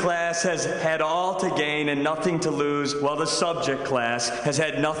master class has had all to gain and nothing to lose, while the subject class has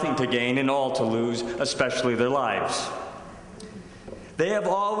had nothing to gain and all to lose, especially their lives. They have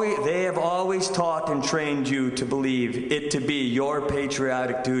always taught and trained you to believe it to be your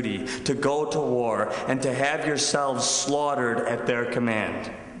patriotic duty to go to war and to have yourselves slaughtered at their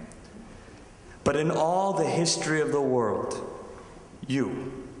command. But in all the history of the world,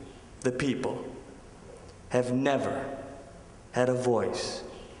 you, the people, have never had a voice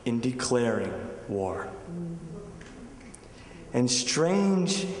in declaring war. And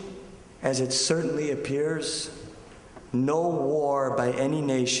strange as it certainly appears, no war by any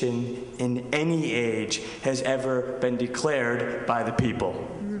nation in any age has ever been declared by the people.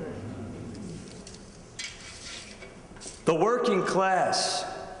 The working class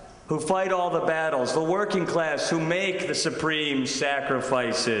who fight all the battles, the working class who make the supreme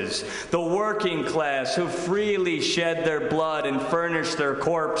sacrifices, the working class who freely shed their blood and furnish their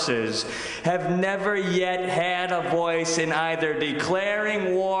corpses, have never yet had a voice in either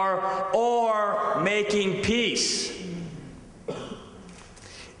declaring war or making peace.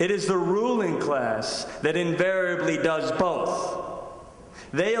 It is the ruling class that invariably does both.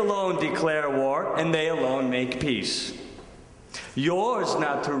 They alone declare war and they alone make peace. Yours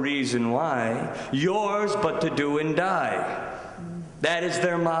not to reason why, yours but to do and die. That is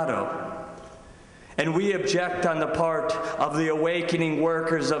their motto. And we object on the part of the awakening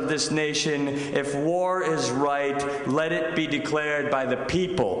workers of this nation. If war is right, let it be declared by the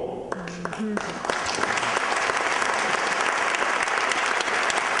people.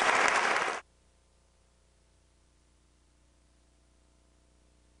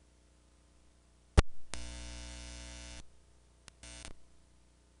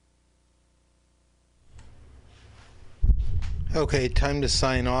 Okay, time to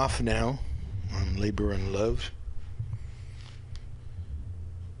sign off now on Labor and Love.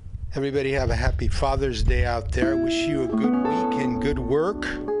 Everybody have a happy Father's Day out there. Wish you a good week and good work.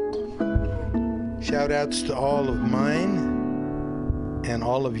 Shout outs to all of mine and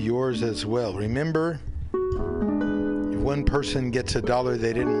all of yours as well. Remember, if one person gets $1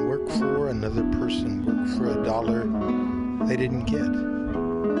 they didn't work for, another person worked for $1 they didn't get.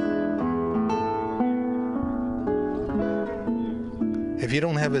 If you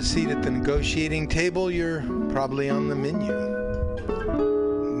don't have a seat at the negotiating table, you're probably on the menu.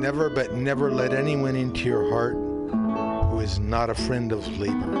 Never, but never let anyone into your heart who is not a friend of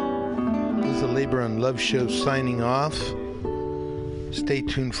labor. This is the Labor and Love Show signing off. Stay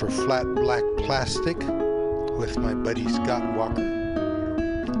tuned for Flat Black Plastic with my buddy Scott Walker.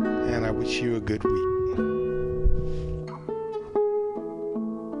 And I wish you a good week.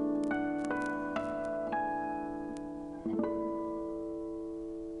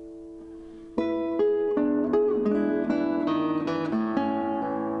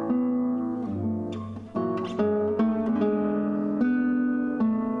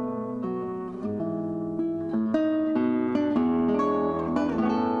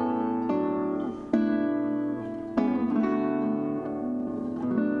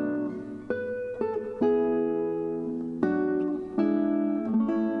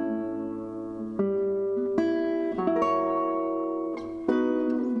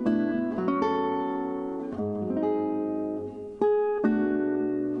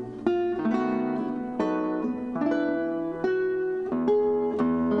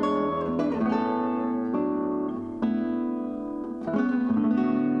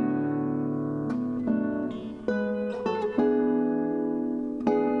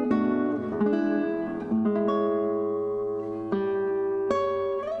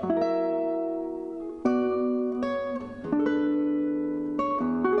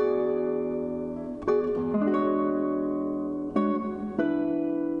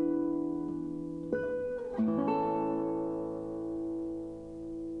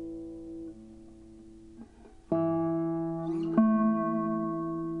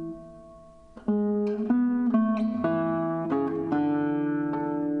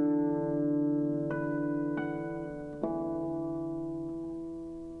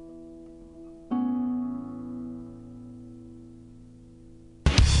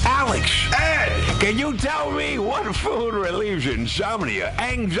 Can you tell me what food relieves insomnia,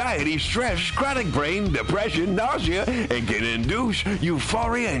 anxiety, stress, chronic brain, depression, nausea, and can induce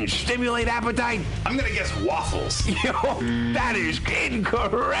euphoria and stimulate appetite? I'm gonna guess waffles. Yo, that is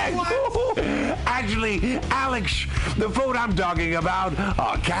incorrect. What? Actually, Alex, the food I'm talking about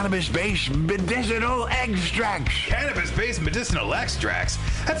are cannabis-based medicinal extracts. Cannabis-based medicinal extracts?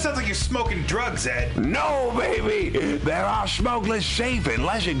 That sounds like you're smoking drugs, Ed. No, baby. There are smokeless, safe, and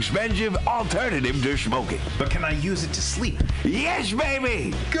less expensive alternatives alternative to smoking. But can I use it to sleep? Yes,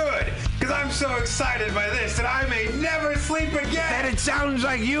 baby! Good, because I'm so excited by this that I may never sleep again. And it sounds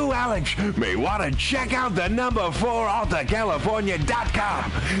like you, Alex, may want to check out the number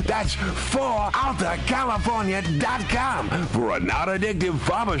 4AltaCalifornia.com. That's 4AltaCalifornia.com for a non-addictive,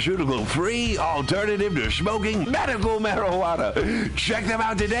 pharmaceutical-free alternative to smoking medical marijuana. Check them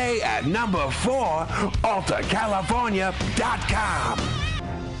out today at number 4AltaCalifornia.com.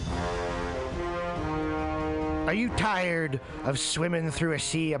 Are you tired of swimming through a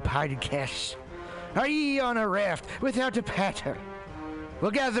sea of podcasts? Are ye on a raft without a paddle? Well,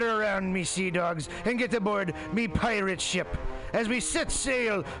 gather around me, sea dogs, and get aboard me pirate ship as we set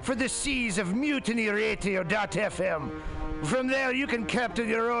sail for the seas of MutinyRadio.fm. From there, you can captain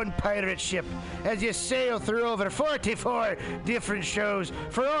your own pirate ship as you sail through over 44 different shows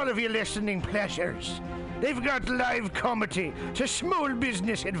for all of your listening pleasures. They've got live comedy to small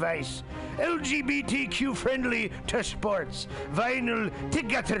business advice, LGBTQ friendly to sports, vinyl to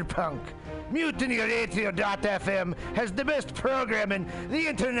gutter punk. MutinyRadio.fm has the best programming the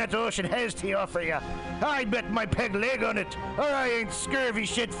internet ocean has to offer you. I bet my peg leg on it, or I ain't scurvy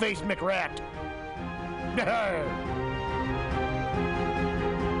shit-faced McRat.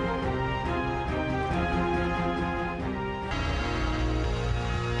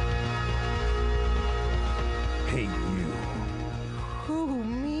 Hey, you. Who,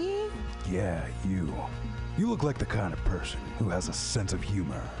 me? Yeah, you. You look like the kind of person who has a sense of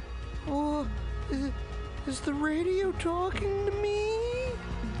humor. Oh, is the radio talking to me?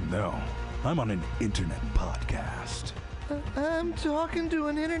 No, I'm on an internet podcast. I'm talking to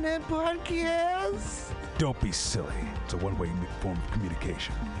an internet podcast? Don't be silly. It's a one-way form of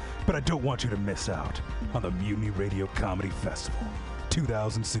communication. But I don't want you to miss out on the Mutiny Radio Comedy Festival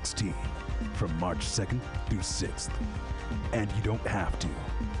 2016 from March 2nd through 6th. And you don't have to.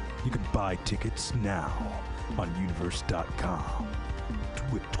 You can buy tickets now on universe.com.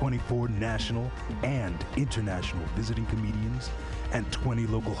 With 24 national and international visiting comedians and 20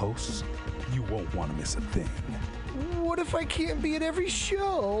 local hosts, you won't want to miss a thing. What if I can't be at every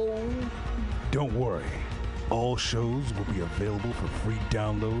show? Don't worry. All shows will be available for free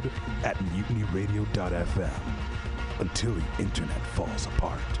download at MutinyRadio.fm until the internet falls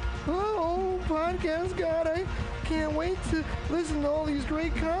apart. Oh, podcast God, I can't wait to listen to all these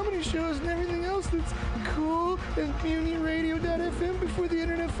great comedy shows and everything else that's cool at MutinyRadio.fm before the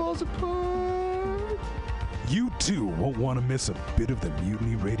internet falls apart. You too won't want to miss a bit of the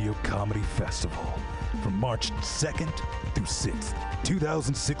Mutiny Radio Comedy Festival from March 2nd through 6th,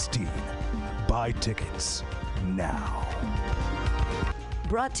 2016. Buy tickets now.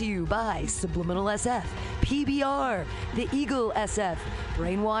 Brought to you by Subliminal SF, PBR, The Eagle SF,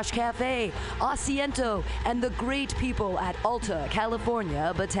 Brainwash Cafe, Asiento, and the great people at Alta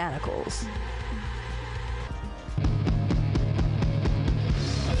California Botanicals.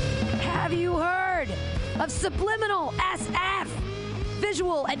 Have you heard of Subliminal SF?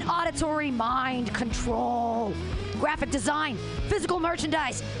 Visual and auditory mind control. Graphic design, physical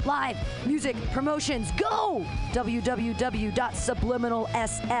merchandise, live music promotions. Go!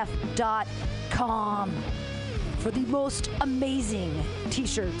 www.subliminalsf.com for the most amazing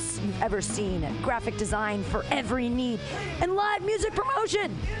t-shirts you've ever seen. Graphic design for every need. And live music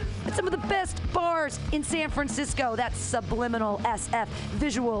promotion at some of the best bars in San Francisco. That's Subliminal SF,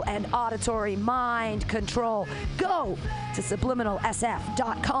 visual and auditory mind control. Go to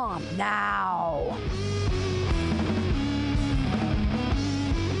subliminalsf.com now.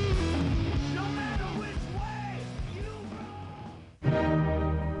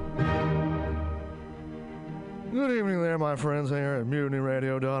 Good evening there, my friends here at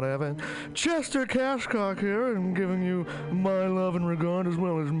MutinyRadio.fm. Chester Cashcock here, and giving you my love and regard as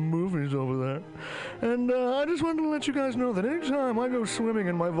well as movies over there. And I just wanted to let you guys know that anytime I go swimming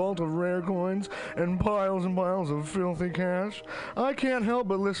in my vault of rare coins and piles of filthy cash, I can't help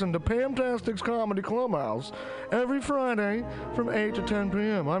but listen to Pamtastic's Comedy Clubhouse every Friday from 8 to 10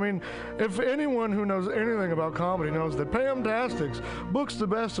 p.m. I mean, if anyone who knows anything about comedy knows that Pamtastics books the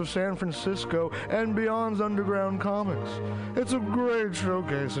best of San Francisco and beyond's underground comics. It's a great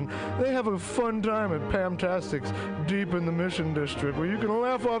showcase, and they have a fun time at Pamtastics deep in the Mission District, where you can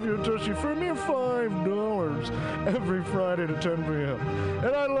laugh off your tushy for a mere $5 every Friday to 10 p.m.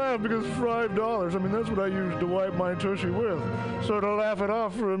 And I laugh because $5, I mean, that's what I use to wipe my tushy with. So to laugh it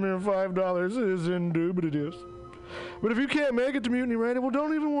off for a mere $5 is indubitious. But if you can't make it to Mutiny Radio, well,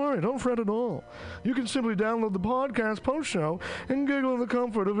 don't even worry. Don't fret at all. You can simply download the podcast post-show and giggle in the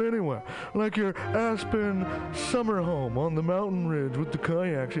comfort of anywhere, like your Aspen summer home on the mountain ridge with the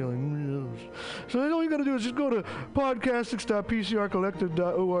kayak ceiling. So all you got to do is just go to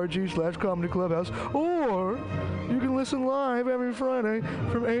podcastics.pcrcollective.org/comedy clubhouse, or you can listen live every Friday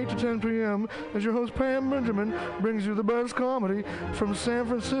from 8 to 10 p.m. as your host Pam Benjamin brings you the best comedy from San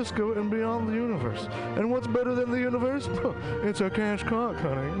Francisco and beyond the universe. And what's better than the universe? It's a cash cock,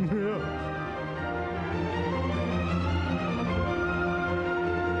 honey. Yeah.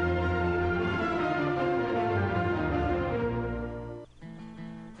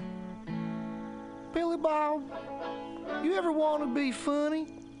 Billy Bob, you ever want to be funny?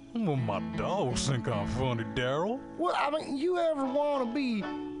 Well, my dogs think I'm funny, Daryl. Well, I mean, you ever want to be,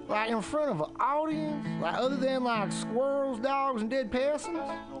 like, in front of an audience? Like, other than, like, squirrels, dogs, and dead peasants?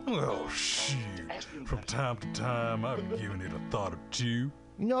 Oh, shoot. From time to time, I've given it a thought or two.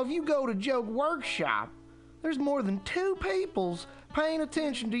 You know, if you go to Joke Workshop, there's more than 2 peoples paying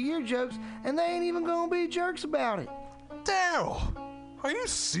attention to your jokes, and they ain't even gonna be jerks about it. Daryl, are you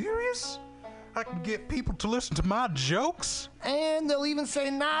serious? I can get people to listen to my jokes? And they'll even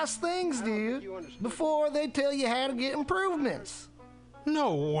say nice things, dude, before they tell you how to get improvements.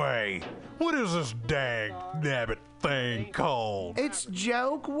 No way. What is this dag-nabbit thing called? It's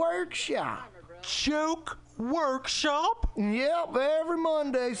Joke Workshop. Joke Workshop? Yep, every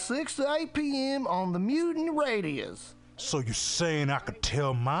Monday, 6 to 8 p.m. on the Mutiny Radios. So you're saying I could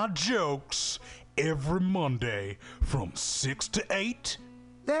tell my jokes every Monday from 6 to 8?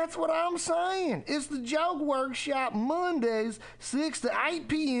 That's what I'm saying. It's the Joke Workshop Mondays, 6 to 8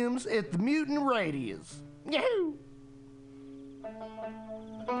 p.m. at the Mutiny Radios. Yahoo!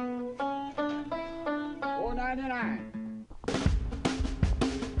 $4.99.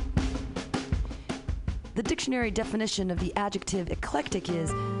 The dictionary definition of the adjective eclectic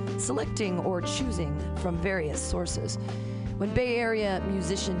is selecting or choosing from various sources. When Bay Area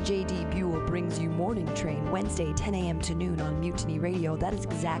musician J.D. Buell brings you Morning Train Wednesday 10 a.m. to noon on Mutiny Radio, that is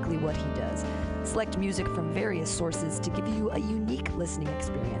exactly what he does. Select music from various sources to give you a unique listening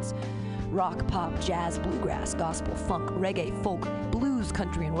experience. Rock, pop, jazz, bluegrass, gospel, funk, reggae, folk, blues,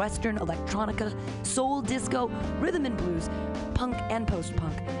 country and western, electronica, soul, disco, rhythm and blues, punk and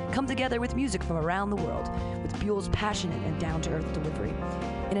post-punk come together with music from around the world with Buell's passionate and down-to-earth delivery.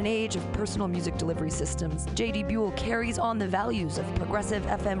 In an age of personal music delivery systems, J.D. Buell carries on the values of progressive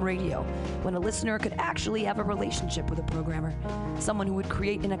FM radio when a listener could actually have a relationship with a programmer, someone who would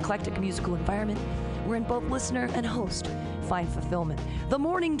create an eclectic musical environment wherein both listener and host find fulfillment. The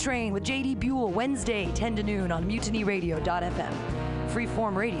Morning Train with J.D. Buell, Wednesday, 10 to noon on MutinyRadio.fm.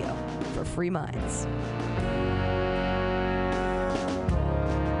 Freeform radio for free minds.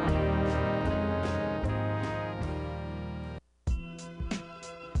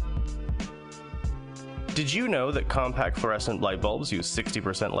 Did you know that compact fluorescent light bulbs use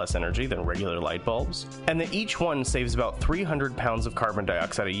 60% less energy than regular light bulbs? And that each one saves about 300 pounds of carbon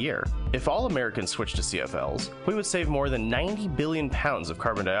dioxide a year? If all Americans switched to CFLs, we would save more than 90 billion pounds of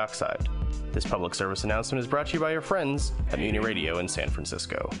carbon dioxide. This public service announcement is brought to you by your friends at Mutiny Radio in San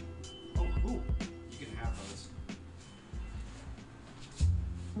Francisco. Oh, cool. You can have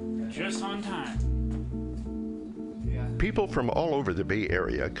those. Just on time. People from all over the Bay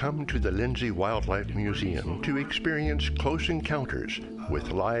Area come to the Lindsay Wildlife Museum to experience close encounters with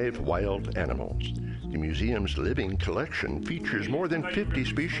live wild animals. The museum's living collection features more than 50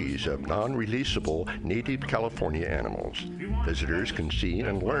 species of non-releasable native California animals. Visitors can see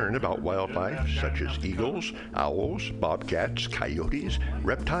and learn about wildlife such as eagles, owls, bobcats, coyotes,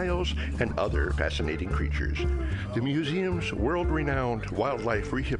 reptiles, and other fascinating creatures. The museum's world-renowned wildlife rehabilitation